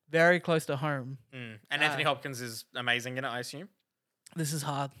very close to home. And Anthony Hopkins is amazing in it, I assume. This is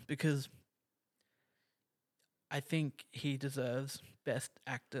hard because I think he deserves Best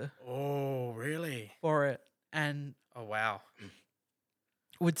Actor Oh, really? for it. And Oh, wow.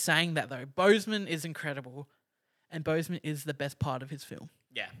 with saying that though, Boseman is incredible, and Boseman is the best part of his film.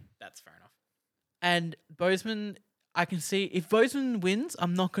 Yeah, that's fair enough. And Boseman, I can see if Boseman wins,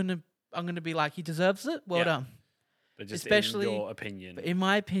 I'm gonna be like he deserves it. Well Yeah. done. But just especially- in your opinion. But in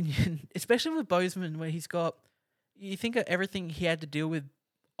my opinion, especially with Boseman, where he's got, you think of everything he had to deal with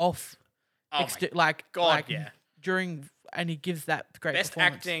off, Oh, my God, like yeah. during, and he gives that great Best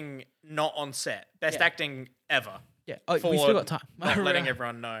performance. acting not on set. Best Yeah. acting ever. Yeah, we for still got time. Not letting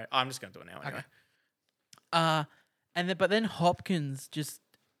everyone know. I'm just going to do it now anyway. Okay. But then Hopkins just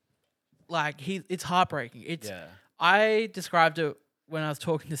like it's heartbreaking. It's yeah. I described it when I was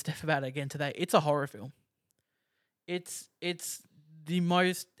talking to Steph about it again today. It's a horror film. It's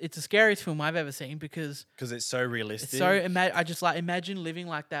the scariest film I've ever seen because Because it's so realistic. it's so I just like imagine living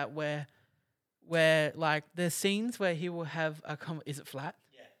like that where like there's scenes where he will have is it flat?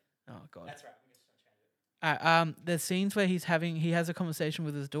 Yeah. Oh God. That's right. There's scenes where he has a conversation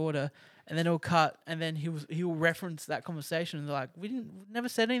with his daughter, and then it'll cut, and then he'll reference that conversation, and they're like, we never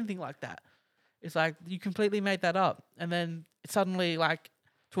said anything like that. It's like you completely made that up, and then suddenly, like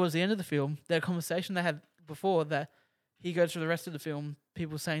towards the end of the film, the conversation they had before that he goes through the rest of the film,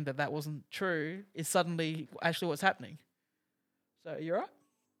 people saying that wasn't true, is suddenly actually what's happening. So you alright?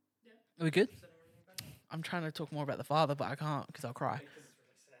 Yeah. Are we good? I'm trying to talk more about the father, but I can't because I'll cry.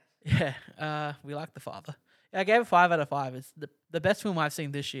 Yeah, we like The Father. Yeah, I gave it 5 out of 5. It's the best film I've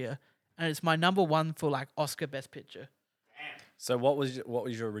seen this year, and it's my number 1 for like Oscar Best Picture. So what was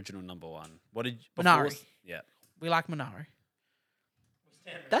your original number one? What did Minari. Yeah. We like Minari.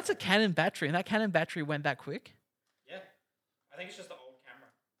 That's a Canon battery, and that Canon battery went that quick. Yeah. I think it's just the old camera.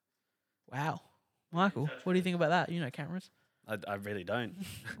 Wow. Michael, what do you think about that? You know cameras. I really don't.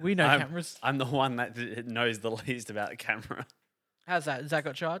 We know I'm- cameras. I'm the one that knows the least about the camera. How's that? Has that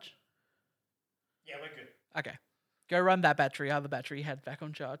got charge? Yeah, we're good. Okay. Go run that battery. Other battery you had back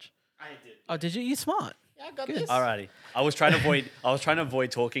on charge. I did. Oh, did you? You smart. Yeah, I got Good. this. Alrighty. I was trying to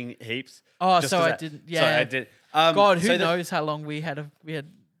avoid talking heaps. Oh, just so 'cause I didn't. Yeah. So I did. God, who so knows how long we had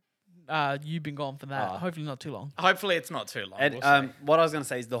you've been gone for that. Oh. Hopefully not too long. Hopefully it's not too long. And We'll see. what I was gonna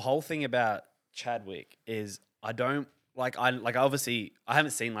say is the whole thing about Chadwick is I don't like I obviously I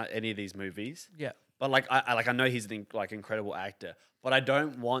haven't seen like any of these movies, Yeah. but like I know he's an incredible actor, but I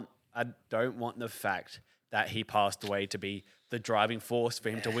don't want the fact that he passed away to be the driving force for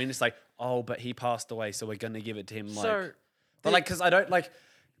him to win. It's like, oh, but he passed away, so we're gonna give it to him. Like, So, but like, because I don't like,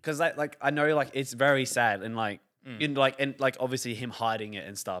 because I know like it's very sad and like in like and like obviously him hiding it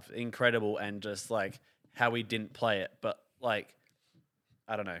and stuff, incredible, and just like how he didn't play it, but like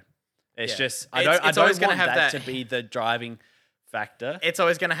I don't know. It's Yeah. just I It's don't always want gonna have that that- to be the driving factor. It's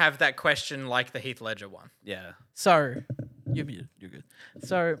always going to have that question like the Heath Ledger one. Yeah. So, you're muted. You're good.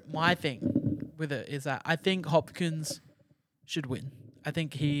 So, my thing with it is that I think Hopkins should win. I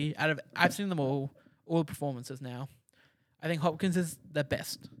think I've seen them all the performances now. I think Hopkins is the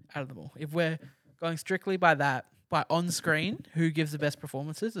best out of them all. If we're going strictly by that, by on screen, who gives the best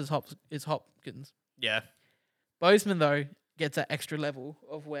performances is Hopkins. Yeah. Boseman, though, gets that extra level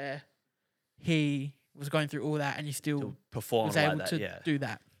of where he was going through all that and he still To perform was like able that, to yeah. do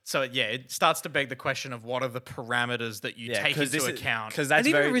that. So yeah, it starts to beg the question of what are the parameters that you take into account. Because that's And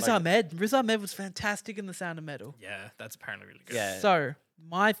even very Riz like, Ahmed. Riz Ahmed was fantastic in The Sound of Metal. Yeah, that's apparently really good. Yeah. So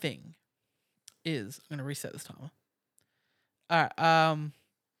my thing is, I'm gonna reset this timer. All right.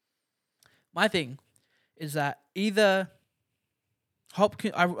 My thing is that either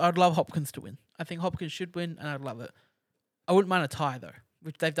Hopkins. I'd love Hopkins to win. I think Hopkins should win, and I'd love it. I wouldn't mind a tie though,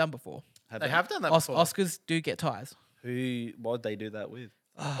 which they've done before. They have done that before. Oscars do get ties. What'd they do that with?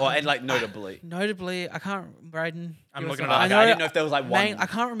 Or and like notably. Notably, I can't. Braden, I'm give us looking a- it up. I know- didn't know if there was like one. I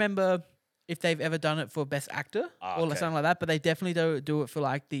can't remember if they've ever done it for Best Actor or okay. something like that, but they definitely do it for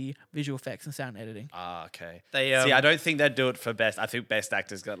like the visual effects and sound editing. Okay. They See, I don't think they'd do it for best. I think best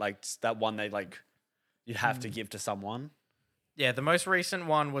actors got like that one they like. You'd have to give to someone. Yeah, the most recent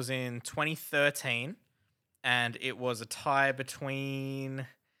one was in 2013, and it was a tie between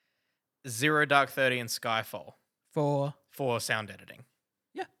Zero Dark 30 and Skyfall For sound editing.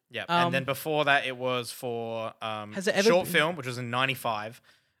 Yeah. Yeah, and then before that, it was for Has it ever short been- film, which was in 95,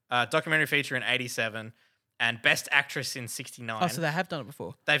 documentary feature in 87, and Best Actress in 69. oh, so they have done it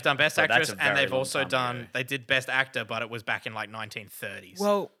before. They've done Best So that's Actress, a and very they've long also time done. ago. They did Best Actor, but it was back in like 1930s.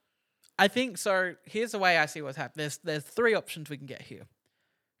 Well, I think so. Here's the way I see what's happening. There's three options we can get here,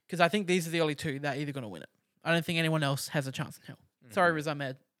 because I think these are the only two that are either going to win it. I don't think anyone else has a chance in hell. Sorry, Riz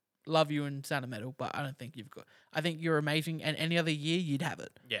Ahmed, love you in Sound of Metal, but I don't think you've got. I think you're amazing, and any other year you'd have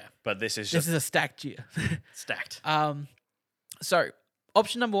it. yeah, But this is This just is a stacked year. stacked. So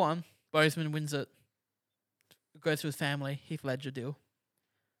option number one, Boseman wins it, goes to his family, Heath Ledger deal.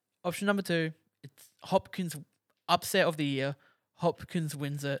 Option number two, it's Hopkins upset of the year. Hopkins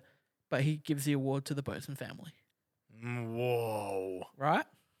wins it, but he gives the award to the Boseman family, Whoa, right?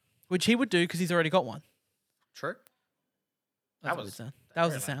 Which he would do because he's already got one. true. That's That what was- it sound. That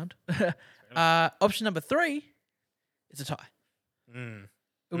was very the sound. Option number three is a tie. Mm.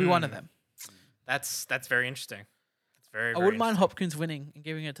 It'll be one of them. That's very interesting. That's very. I very wouldn't mind interesting. Hopkins winning and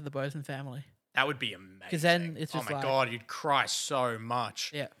giving it to the Boseman family. That would be amazing. 'Cause then it's oh just my like- god, you'd cry so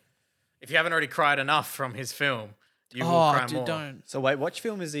much. Yeah. If you haven't already cried enough from his film, you will Oh, cry dude, more. don't. So wait, which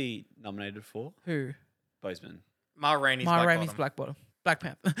film is he nominated for? Who? Boseman. Ma Rainey's Ma Black Rainey's Bottom. Black Bottom. Black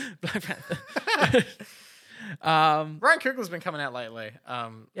Panther. Black Panther. Ryan Coogler's been coming out lately. Yeah,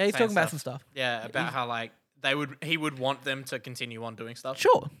 he's saying talking about some stuff. Yeah, about how like he would want them to continue on doing stuff.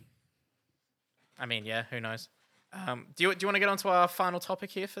 Sure. I mean, yeah, who knows? Do you want to get on to our final topic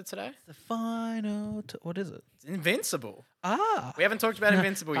here for today? The final. What is it? It's Invincible. Ah. We haven't talked about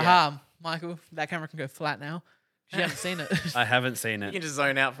Invincible yet. Aha, Michael, that camera can go flat now. 'Cause you haven't seen it. I haven't seen You it. can just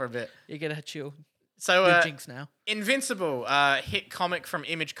zone out for a bit. You get a chill. So, You're jinx now. Invincible, hit comic from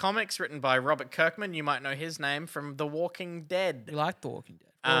Image Comics, written by Robert Kirkman. You might know his name from The Walking Dead. You like The Walking Dead?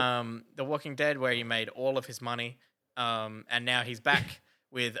 Well, The Walking Dead, where he made all of his money, and now he's back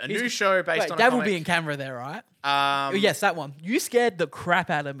with a new show based wait, on. that a will comic. be in camera there, right? Um, Oh, yes, that one. You scared the crap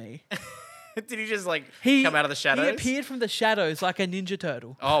out of me. Did he just like He come out of the shadows? He appeared from the shadows like a Ninja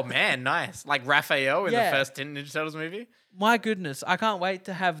Turtle. Oh man, nice! Like Raphael in Yeah. the first Ninja Turtles movie. My goodness, I can't wait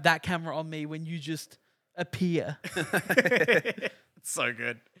to have that camera on me when you just appear. It's so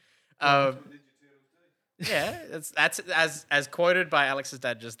good. Yeah, that's as quoted by Alex's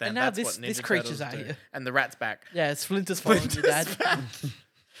dad just then. And now that's this- what Ninja this creature's Turtles out do. here. And the rat's back. Yeah, Splinter's following your dad.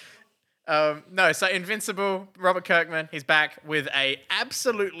 No, so Invincible, Robert Kirkman, he's back with a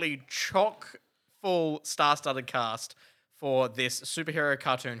absolutely chock full star-studded cast for this superhero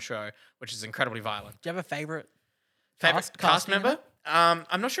cartoon show, which is incredibly violent. Do you have a favorite Favorite cast casting member? member?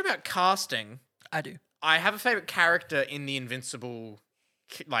 I'm not sure about casting. I do. I have a favorite character in the Invincible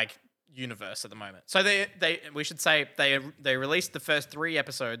universe at the moment. So we should say they released the first 3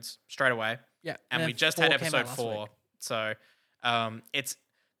 episodes straight away, Yeah. and then we just 4 had came out episode last 4. week. So it's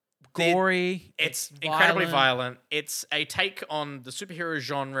Gory. it's incredibly violent. It's a take on the superhero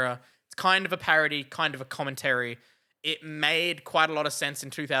genre. It's kind of a parody, kind of a commentary. It made quite a lot of sense in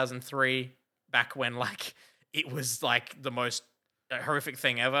 2003, back when it was like the most horrific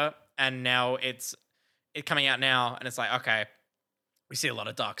thing ever, and now it's coming out now, and it's like, okay, we see a lot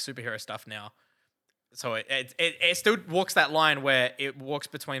of dark superhero stuff now. So it still walks that line where it walks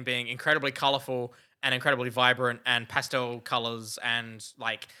between being incredibly colorful and incredibly vibrant and pastel colors and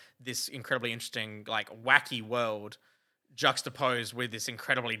like this incredibly interesting, like wacky world juxtaposed with this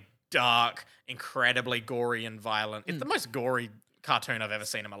incredibly dark, incredibly gory and violent. It's the most gory cartoon I've ever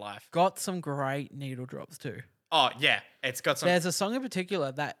seen in my life. Got some great needle drops too. Oh yeah, it's got some. There's a song in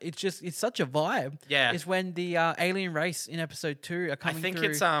particular that it's such a vibe. Yeah. It's when the alien race in episode 2 are coming think through.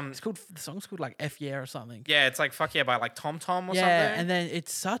 it's called, the song's called like F Yeah or something. Yeah, it's like Fuck Yeah by like Tom Tom or Yeah, something. and then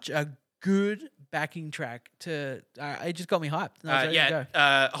it's such a good backing track to. It just got me hyped. And I was ready to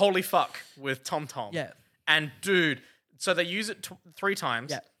go. Holy Fuck with Tom Tom. Yeah. And dude, so they use it 3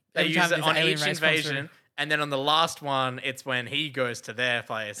 times. Yeah. They Every use time it there's on an alien each race comes invasion, through. and then on the last one, it's when he goes to their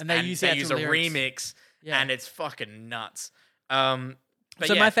place, And they use the a actual lyrics. remix, Yeah. and it's fucking nuts. But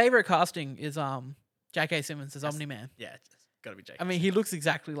So yeah, my favorite casting is J.K. Simmons as Omni Man. yeah, it's gotta be Jake. I mean, he looks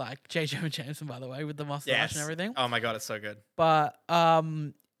exactly like J. Jonah Jameson, by the way, with the mustache yes. and everything. Oh my god, it's so good. But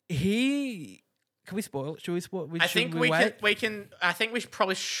he. Can we spoil it? Should we spoil? I think we wait? can. I think we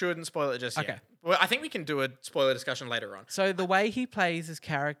probably shouldn't spoil it just Okay. yet. Well, I think we can do a spoiler discussion later on. So the way he plays his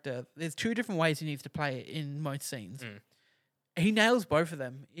character, there's 2 different ways he needs to play it in most scenes. He nails both of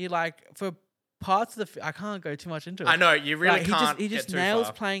them. He for parts of the. I can't go too much into it. I know you really Like, can't. He just get too nails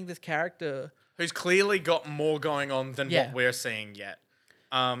far. playing this character. Who's clearly got more going on than Yeah. what we're seeing yet.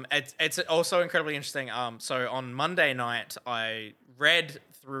 It's also incredibly interesting. So on Monday night, I read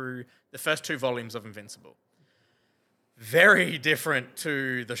through the first 2 volumes of Invincible. Very different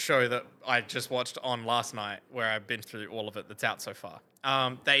to the show that I just watched on last night, where I've been through all of it that's out so far.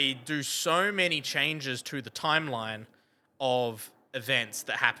 They do so many changes to the timeline of events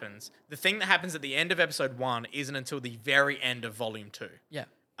that happens. The thing that happens at the end of episode 1 isn't until the very end of volume 2. Yeah.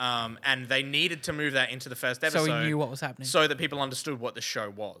 And they needed to move that into the first episode. So he knew what was happening. So that people understood what the show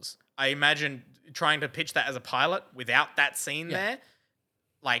was. I imagine trying to pitch that as a pilot without that scene there.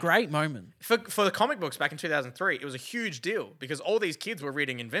 Like, Great moment. for the comic books back in 2003, it was a huge deal because all these kids were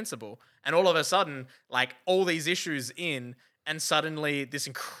reading Invincible, and all of a sudden, like, all these issues and suddenly this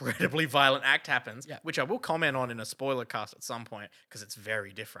incredibly violent act happens, which I will comment on in a spoiler cast at some point because it's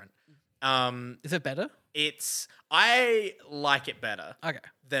very different. Is it better? I like it better Okay.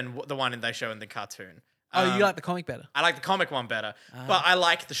 than the one they show in the cartoon. Oh, you like the comic better? I like the comic one better, but I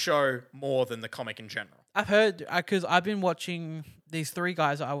like the show more than the comic in general. I've heard because I've been watching these 3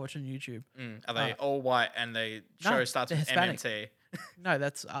 guys that I watch on YouTube. Are they all white and the show No, starts they're with Hispanic. MNT? No,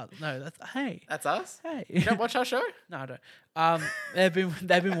 that's hey. That's us? Hey. You don't watch our show? No, I don't.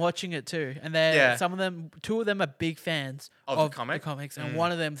 They've been watching it too, and some of them, 2 of them are big fans Of the comic? comics, and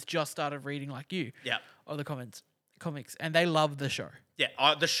one of them's just started reading like you. Yeah. Of the comics, and they love the show.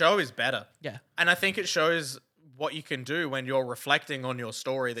 Yeah, the show is better. Yeah. And I think it shows what you can do when you're reflecting on your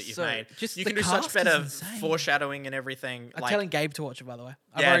story that you've So, made. just You the can do cast such is better insane. foreshadowing and everything. I'm telling Gabe to watch it, by the way.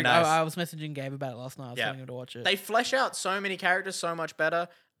 Yeah, nice. I was messaging Gabe about it last night. I was Yeah. telling him to watch it. They flesh out so many characters so much better.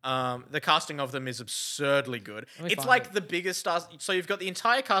 The casting of them is absurdly good. Let me It's find like it. the biggest stars. So you've got the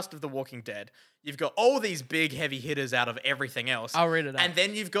entire cast of The Walking Dead. You've got all these big heavy hitters out of everything else. I'll read it out. And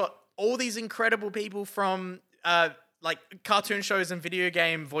then you've got all these incredible people from like cartoon shows and video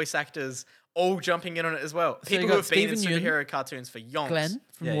game voice actors all jumping in on it as well. So you People who got have been in Stephen Yeun, superhero cartoons for yonks. Glenn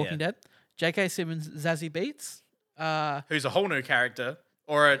from Yeah, Walking yeah. Dead, J.K. Simmons, Zazie Beetz. Who's a whole new character.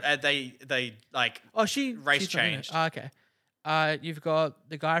 Or they like She's Race not in it. changed. Oh, okay. You've got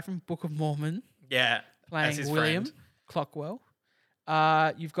the guy from Book of Mormon yeah as playing his William friend,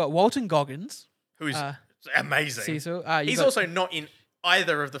 Clockwell. You've got Walton Goggins, who's amazing. Cecil. He's also not in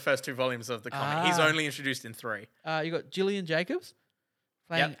either of the first 2 volumes of the comic. He's only introduced in 3. You got Gillian Jacobs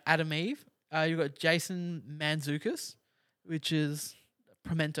playing Yep. Adam Eve. You got Jason Mantzoukas, which is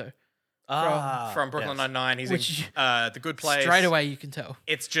Pimento. from Brooklyn yes. Nine-Nine. He's Which in The Good Place. Straight away, you can tell.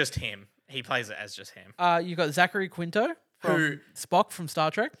 It's just him. He plays it as just him. You got Zachary Quinto from Spock from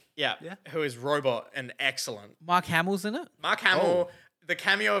Star Trek. Yeah. Who is Robot and excellent. Mark Hamill's in it. Mark Hamill. The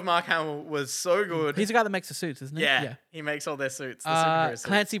cameo of Mark Hamill was so good. He's the guy that makes the suits, isn't he? Yeah. He makes all their suits. The superhero suits.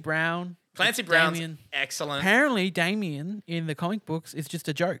 Clancy Brown. Clancy Brown's Damien. excellent. Apparently, Damien in the comic books is just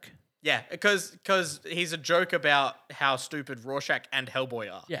a joke. Yeah, because he's a joke about how stupid Rorschach and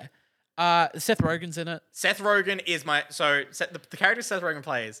Hellboy are. Yeah. Seth Rogen's in it. Seth Rogen is the character Seth Rogen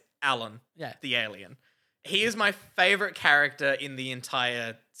plays, Alan, Yeah. the alien. He is my favorite character in the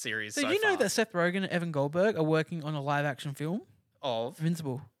entire series. So So you know far. that Seth Rogen and Evan Goldberg are working on a live action film, Of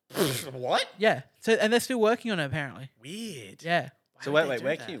Invincible. what? Yeah. So and they're still working on it apparently. Weird. Yeah. So Why would wait, they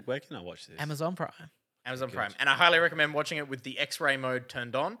where do can that? where can I watch this? Amazon Prime. Amazon Prime, and I highly recommend watching it with the X-ray mode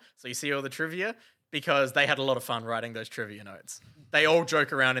turned on, so you see all the trivia. Because they had a lot of fun writing those trivia notes. They all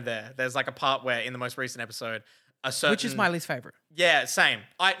joke around in there. There's like a part where in the most recent episode, a certain Which is my least favorite. Yeah, same.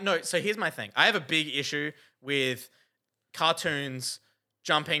 So here's my thing. I have a big issue with cartoons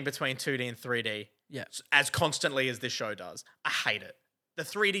jumping between 2D and 3D Yeah. as constantly as this show does. I hate it. The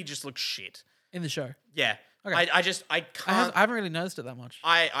 3D just looks shit. In the show. Yeah. Okay. I can't I haven't really noticed it that much.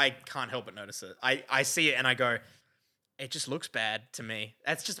 I can't help but notice it. I see it and I go, it just looks bad to me.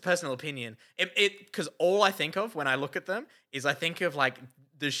 That's just a personal opinion. Because all I think of when I look at them is I think of like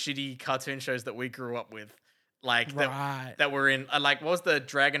the shitty cartoon shows that we grew up with, like Right. that were in. Like, what was the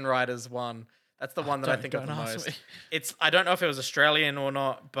Dragon Riders one? That's the one that I think of the don't ask most. me. I don't know if it was Australian or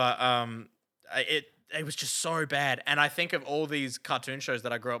not, but it was just so bad. And I think of all these cartoon shows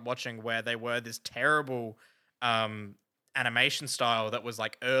that I grew up watching where they were this terrible animation style that was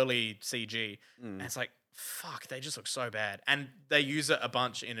like early CG, and it's like, fuck, they just look so bad. And they use it a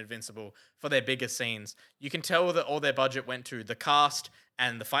bunch in Invincible for their bigger scenes. You can tell that all their budget went to the cast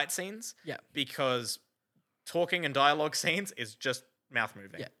and the fight scenes. Yeah. Because talking and dialogue scenes is just mouth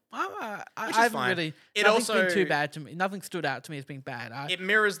moving. Yeah. I Which is haven't fine. really. It Nothing's also- been too bad to me. Nothing stood out to me as being bad. It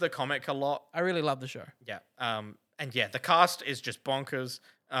mirrors the comic a lot. I really love the show. Yeah. And yeah, the cast is just bonkers.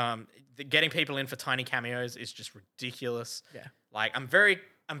 Getting people in for tiny cameos is just ridiculous. Yeah. Like I'm very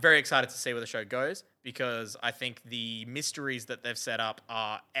excited to see where the show goes because I think the mysteries that they've set up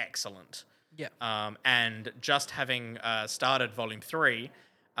are excellent. Yeah. And just having started Volume 3,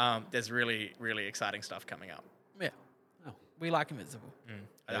 there's really, really exciting stuff coming up. Yeah. Oh. We like Invincible.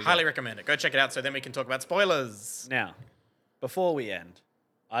 I highly recommend it. Go check it out so then we can talk about spoilers. Now, before we end,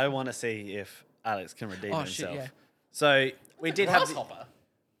 I want to see if Alex can redeem Oh, himself. shit, yeah. So we did have Grasshopper.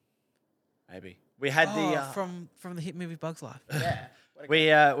 maybe we had from the hit movie Bugs Life.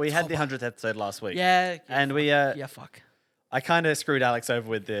 Yeah. we had the 100th episode last week. Yeah. And we Yeah, fuck. I kind of screwed Alex over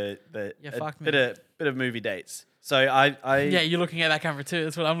with the Yeah, a fuck me. bit of movie dates. So I Yeah, you're looking at that camera too.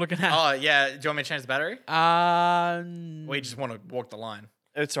 That's what I'm looking at. Oh, yeah. Do you want me to change the battery? We just want to walk the line.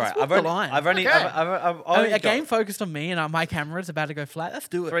 it's all right. walk the line. I've only Okay. I've I only mean, a got game focused on me and my camera's about to go flat. Let's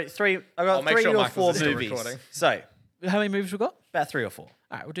do it. three. I've I'll got make 3 sure or Michael's 4 is still movies. recording. So How many movies we got? about 3 or 4.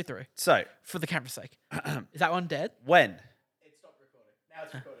 All right, we'll do 3 So for the camera's sake. Is that one dead? when It stopped recording. Now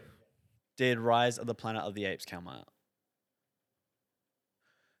it's recording. did Rise of the Planet of the Apes come out?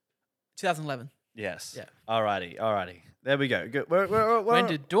 2011. Yes. Yeah. Alrighty. There we go. Good. When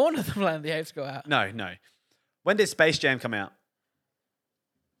did Dawn of the Planet of the Apes go out? No. When did Space Jam come out?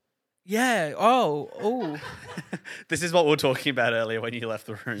 Yeah. Oh. This is what we were talking about earlier when you left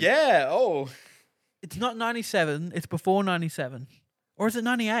the room. Yeah. Oh. It's not 97. It's before 97. Or is it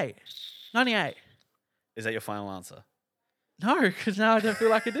 98? 98. Is that your final answer? No, because now I don't feel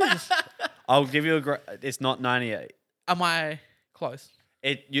like it is. I'll give you it's not 98. Am I close?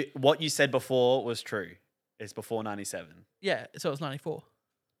 What you said before was true. It's before 97. Yeah, so it's 94.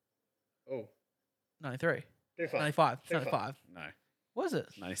 Oh. 93. Too far. 95. It's Too far. 95. No. What was it?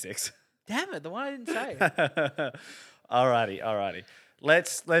 96. Damn it, the one I didn't say. Alrighty.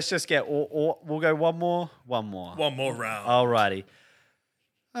 Let's just get we'll go one more. One more round. Alrighty.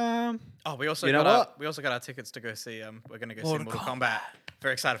 Oh, we also You know got what? we also got our tickets to go see. We're gonna go see Mortal Mortal Kombat.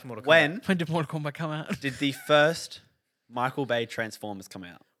 Very excited for Mortal Kombat. When Did Mortal Kombat come out? did the first Michael Bay Transformers come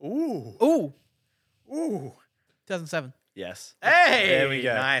out? Ooh. Ooh. 2007. Yes. Hey. There we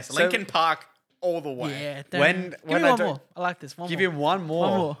go. Nice. So- Linkin Park all the way. Yeah. When- Give when me I one don't- more. I like this. Give more. him one more.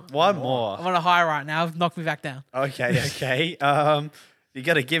 One One more. I'm more. on a high right now. Knock me back down. Okay. You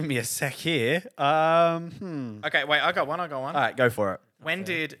got to give me a sec here. Okay, wait. I got one. All right, go for it. When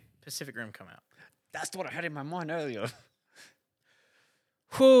did Pacific Rim come out? That's what I had in my mind earlier.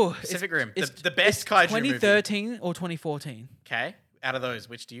 Whew, Pacific Rim. it's- The best kaiju movie. 2013 or 2014? Okay. Out of those,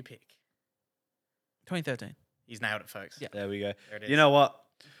 which do you pick? 2013. He's nailed it, folks. Yeah. There we go. There it is. You know what?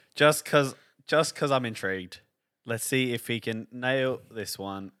 Just because I'm intrigued. Let's see if he can nail this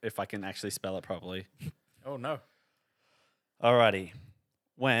one, if I can actually spell it properly. Oh, no. Alrighty.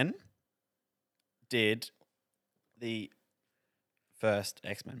 When did the first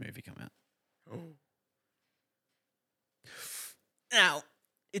X-Men movie come out? Now,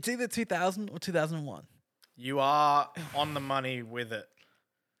 it's either 2000 or 2001. You are on the money with it.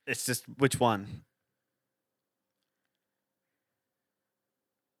 It's just which one?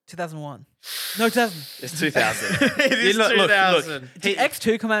 2001. No, 2000. It's 2000. It is 2000. Did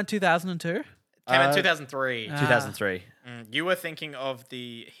X2 come out in 2002? Came out in 2003. 2003. You were thinking of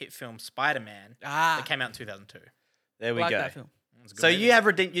the hit film Spider-Man that came out in 2002. There we like go. that film. So you have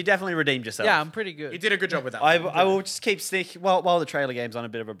you definitely redeemed yourself. Yeah, I'm pretty good. You did a good job with that. I will just keep sneaking while the trailer game's on a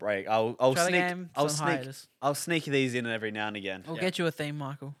bit of a break. I'll sneak these in every now and again. We'll get you a theme,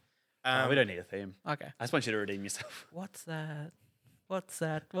 Michael. We don't need a theme. Okay. I just want you to redeem yourself. What's that? What's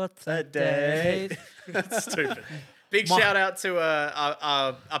that? What's That that date? That's stupid. Big shout out to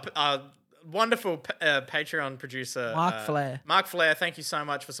our wonderful Patreon producer, Mark Flair. Mark Flair, thank you so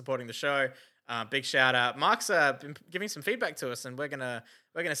much for supporting the show. Big shout out. Mark's been giving some feedback to us, and we're gonna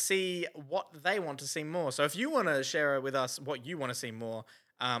see what they want to see more. So if you want to share with us what you want to see more,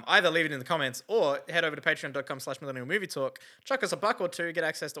 either leave it in the comments or head over to patreon.com/millennialmovietalk. Chuck us $1 or $2, get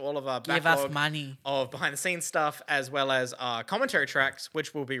access to all of our Give backlog us money. of behind the scenes stuff, as well as our commentary tracks,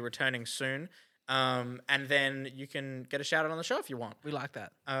 which will be returning soon. And then you can get a shout out on the show if you want. We like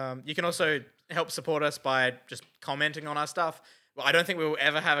that. You can also help support us by just commenting on our stuff. Well, I don't think we will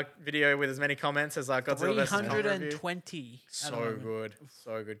ever have a video with as many comments as our Godzilla vs. Kong review. 320. So good.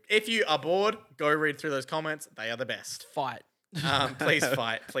 So good. If you are bored, go read through those comments. They are the best. Fight. Please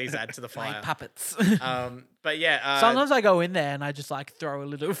fight. Please add to the Play fire. puppets. But yeah. Sometimes I go in there and I just like throw a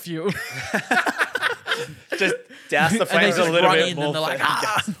little fuel. Just douse the And they flames a just little run bit in more. and they're like,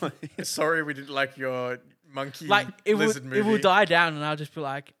 ah! Sorry we didn't like your monkey Like lizard movie. it will die down and I'll just be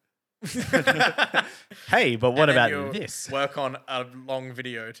like, Hey, but what And then about you'll this? Work on a long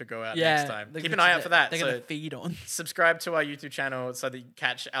video to go out yeah. next time. Keep an eye out for that. They're So going to feed on. subscribe to our YouTube channel so that you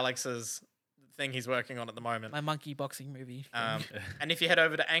catch Alex's thing he's working on at the moment. My monkey boxing movie. And if you head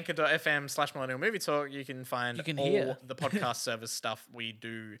over to anchor.fm/millennialmovietalk, you can find You can all hear. the podcast service stuff we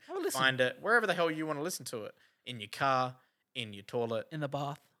do. Have a listen. Find it wherever the hell you want to listen to it. In your car, in your toilet. In the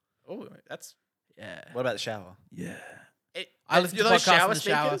bath. Oh, that's... Yeah. What about the shower? Yeah. It, I listen to those podcasts shower in the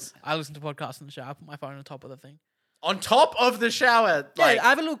shower. speakers? I listen to podcasts in the shower. Put my phone on top of the thing. On top of the shower. Yeah, Like, I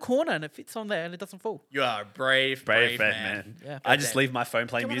have a little corner and it fits on there and it doesn't fall. you are a brave man. Yeah. I just damn. leave my phone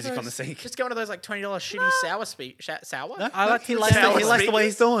playing Get one of music on the those- sink. Just get one of those like $20 shitty sour sour? No, I like he to likes, shower he likes the way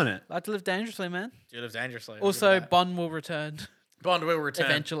he's doing it. I like to live dangerously, man. You live dangerously. Also, Bond will return Bond will return.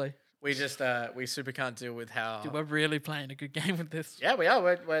 eventually. We just we super can't deal with how. Dude, we're really playing a good game with this. Yeah, we are.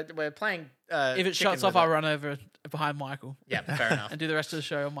 We're playing. If it shuts off, I'll run over behind Michael. Yeah, fair enough. And do the rest of the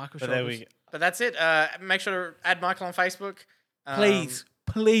show on Michael's But there shoulders. we go. But that's it. Make sure to add Michael on Facebook.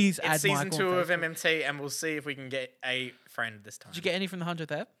 Please add It's season Michael 2 on of Facebook. MMT, and we'll see if we can get a friend this time. Did you get any from the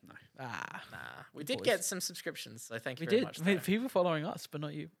 100th app? No. Ah. Nah, we did boys. get some subscriptions, so thank you We very did. much. though. People following us, but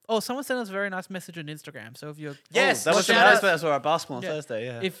not you. Oh, someone sent us a very nice message on Instagram. So if you're Yes, That was shout out- that's our basketball on Yeah. Thursday,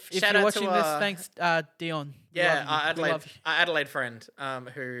 yeah. if Shout you're out to, watching this, thanks, Dion. We Yeah, love you. our We Adelaide, love you. our Adelaide friend,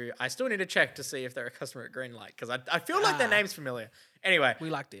 who I still need to check to see if they're a customer at Greenlight, because I feel like their name's familiar. Anyway, We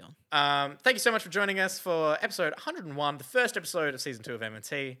like Dion. thank you so much for joining us for episode 101, the first episode of season 2 of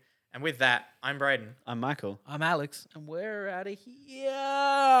MMT. And with that, I'm Braden. I'm Michael. I'm Alex, and we're out of here.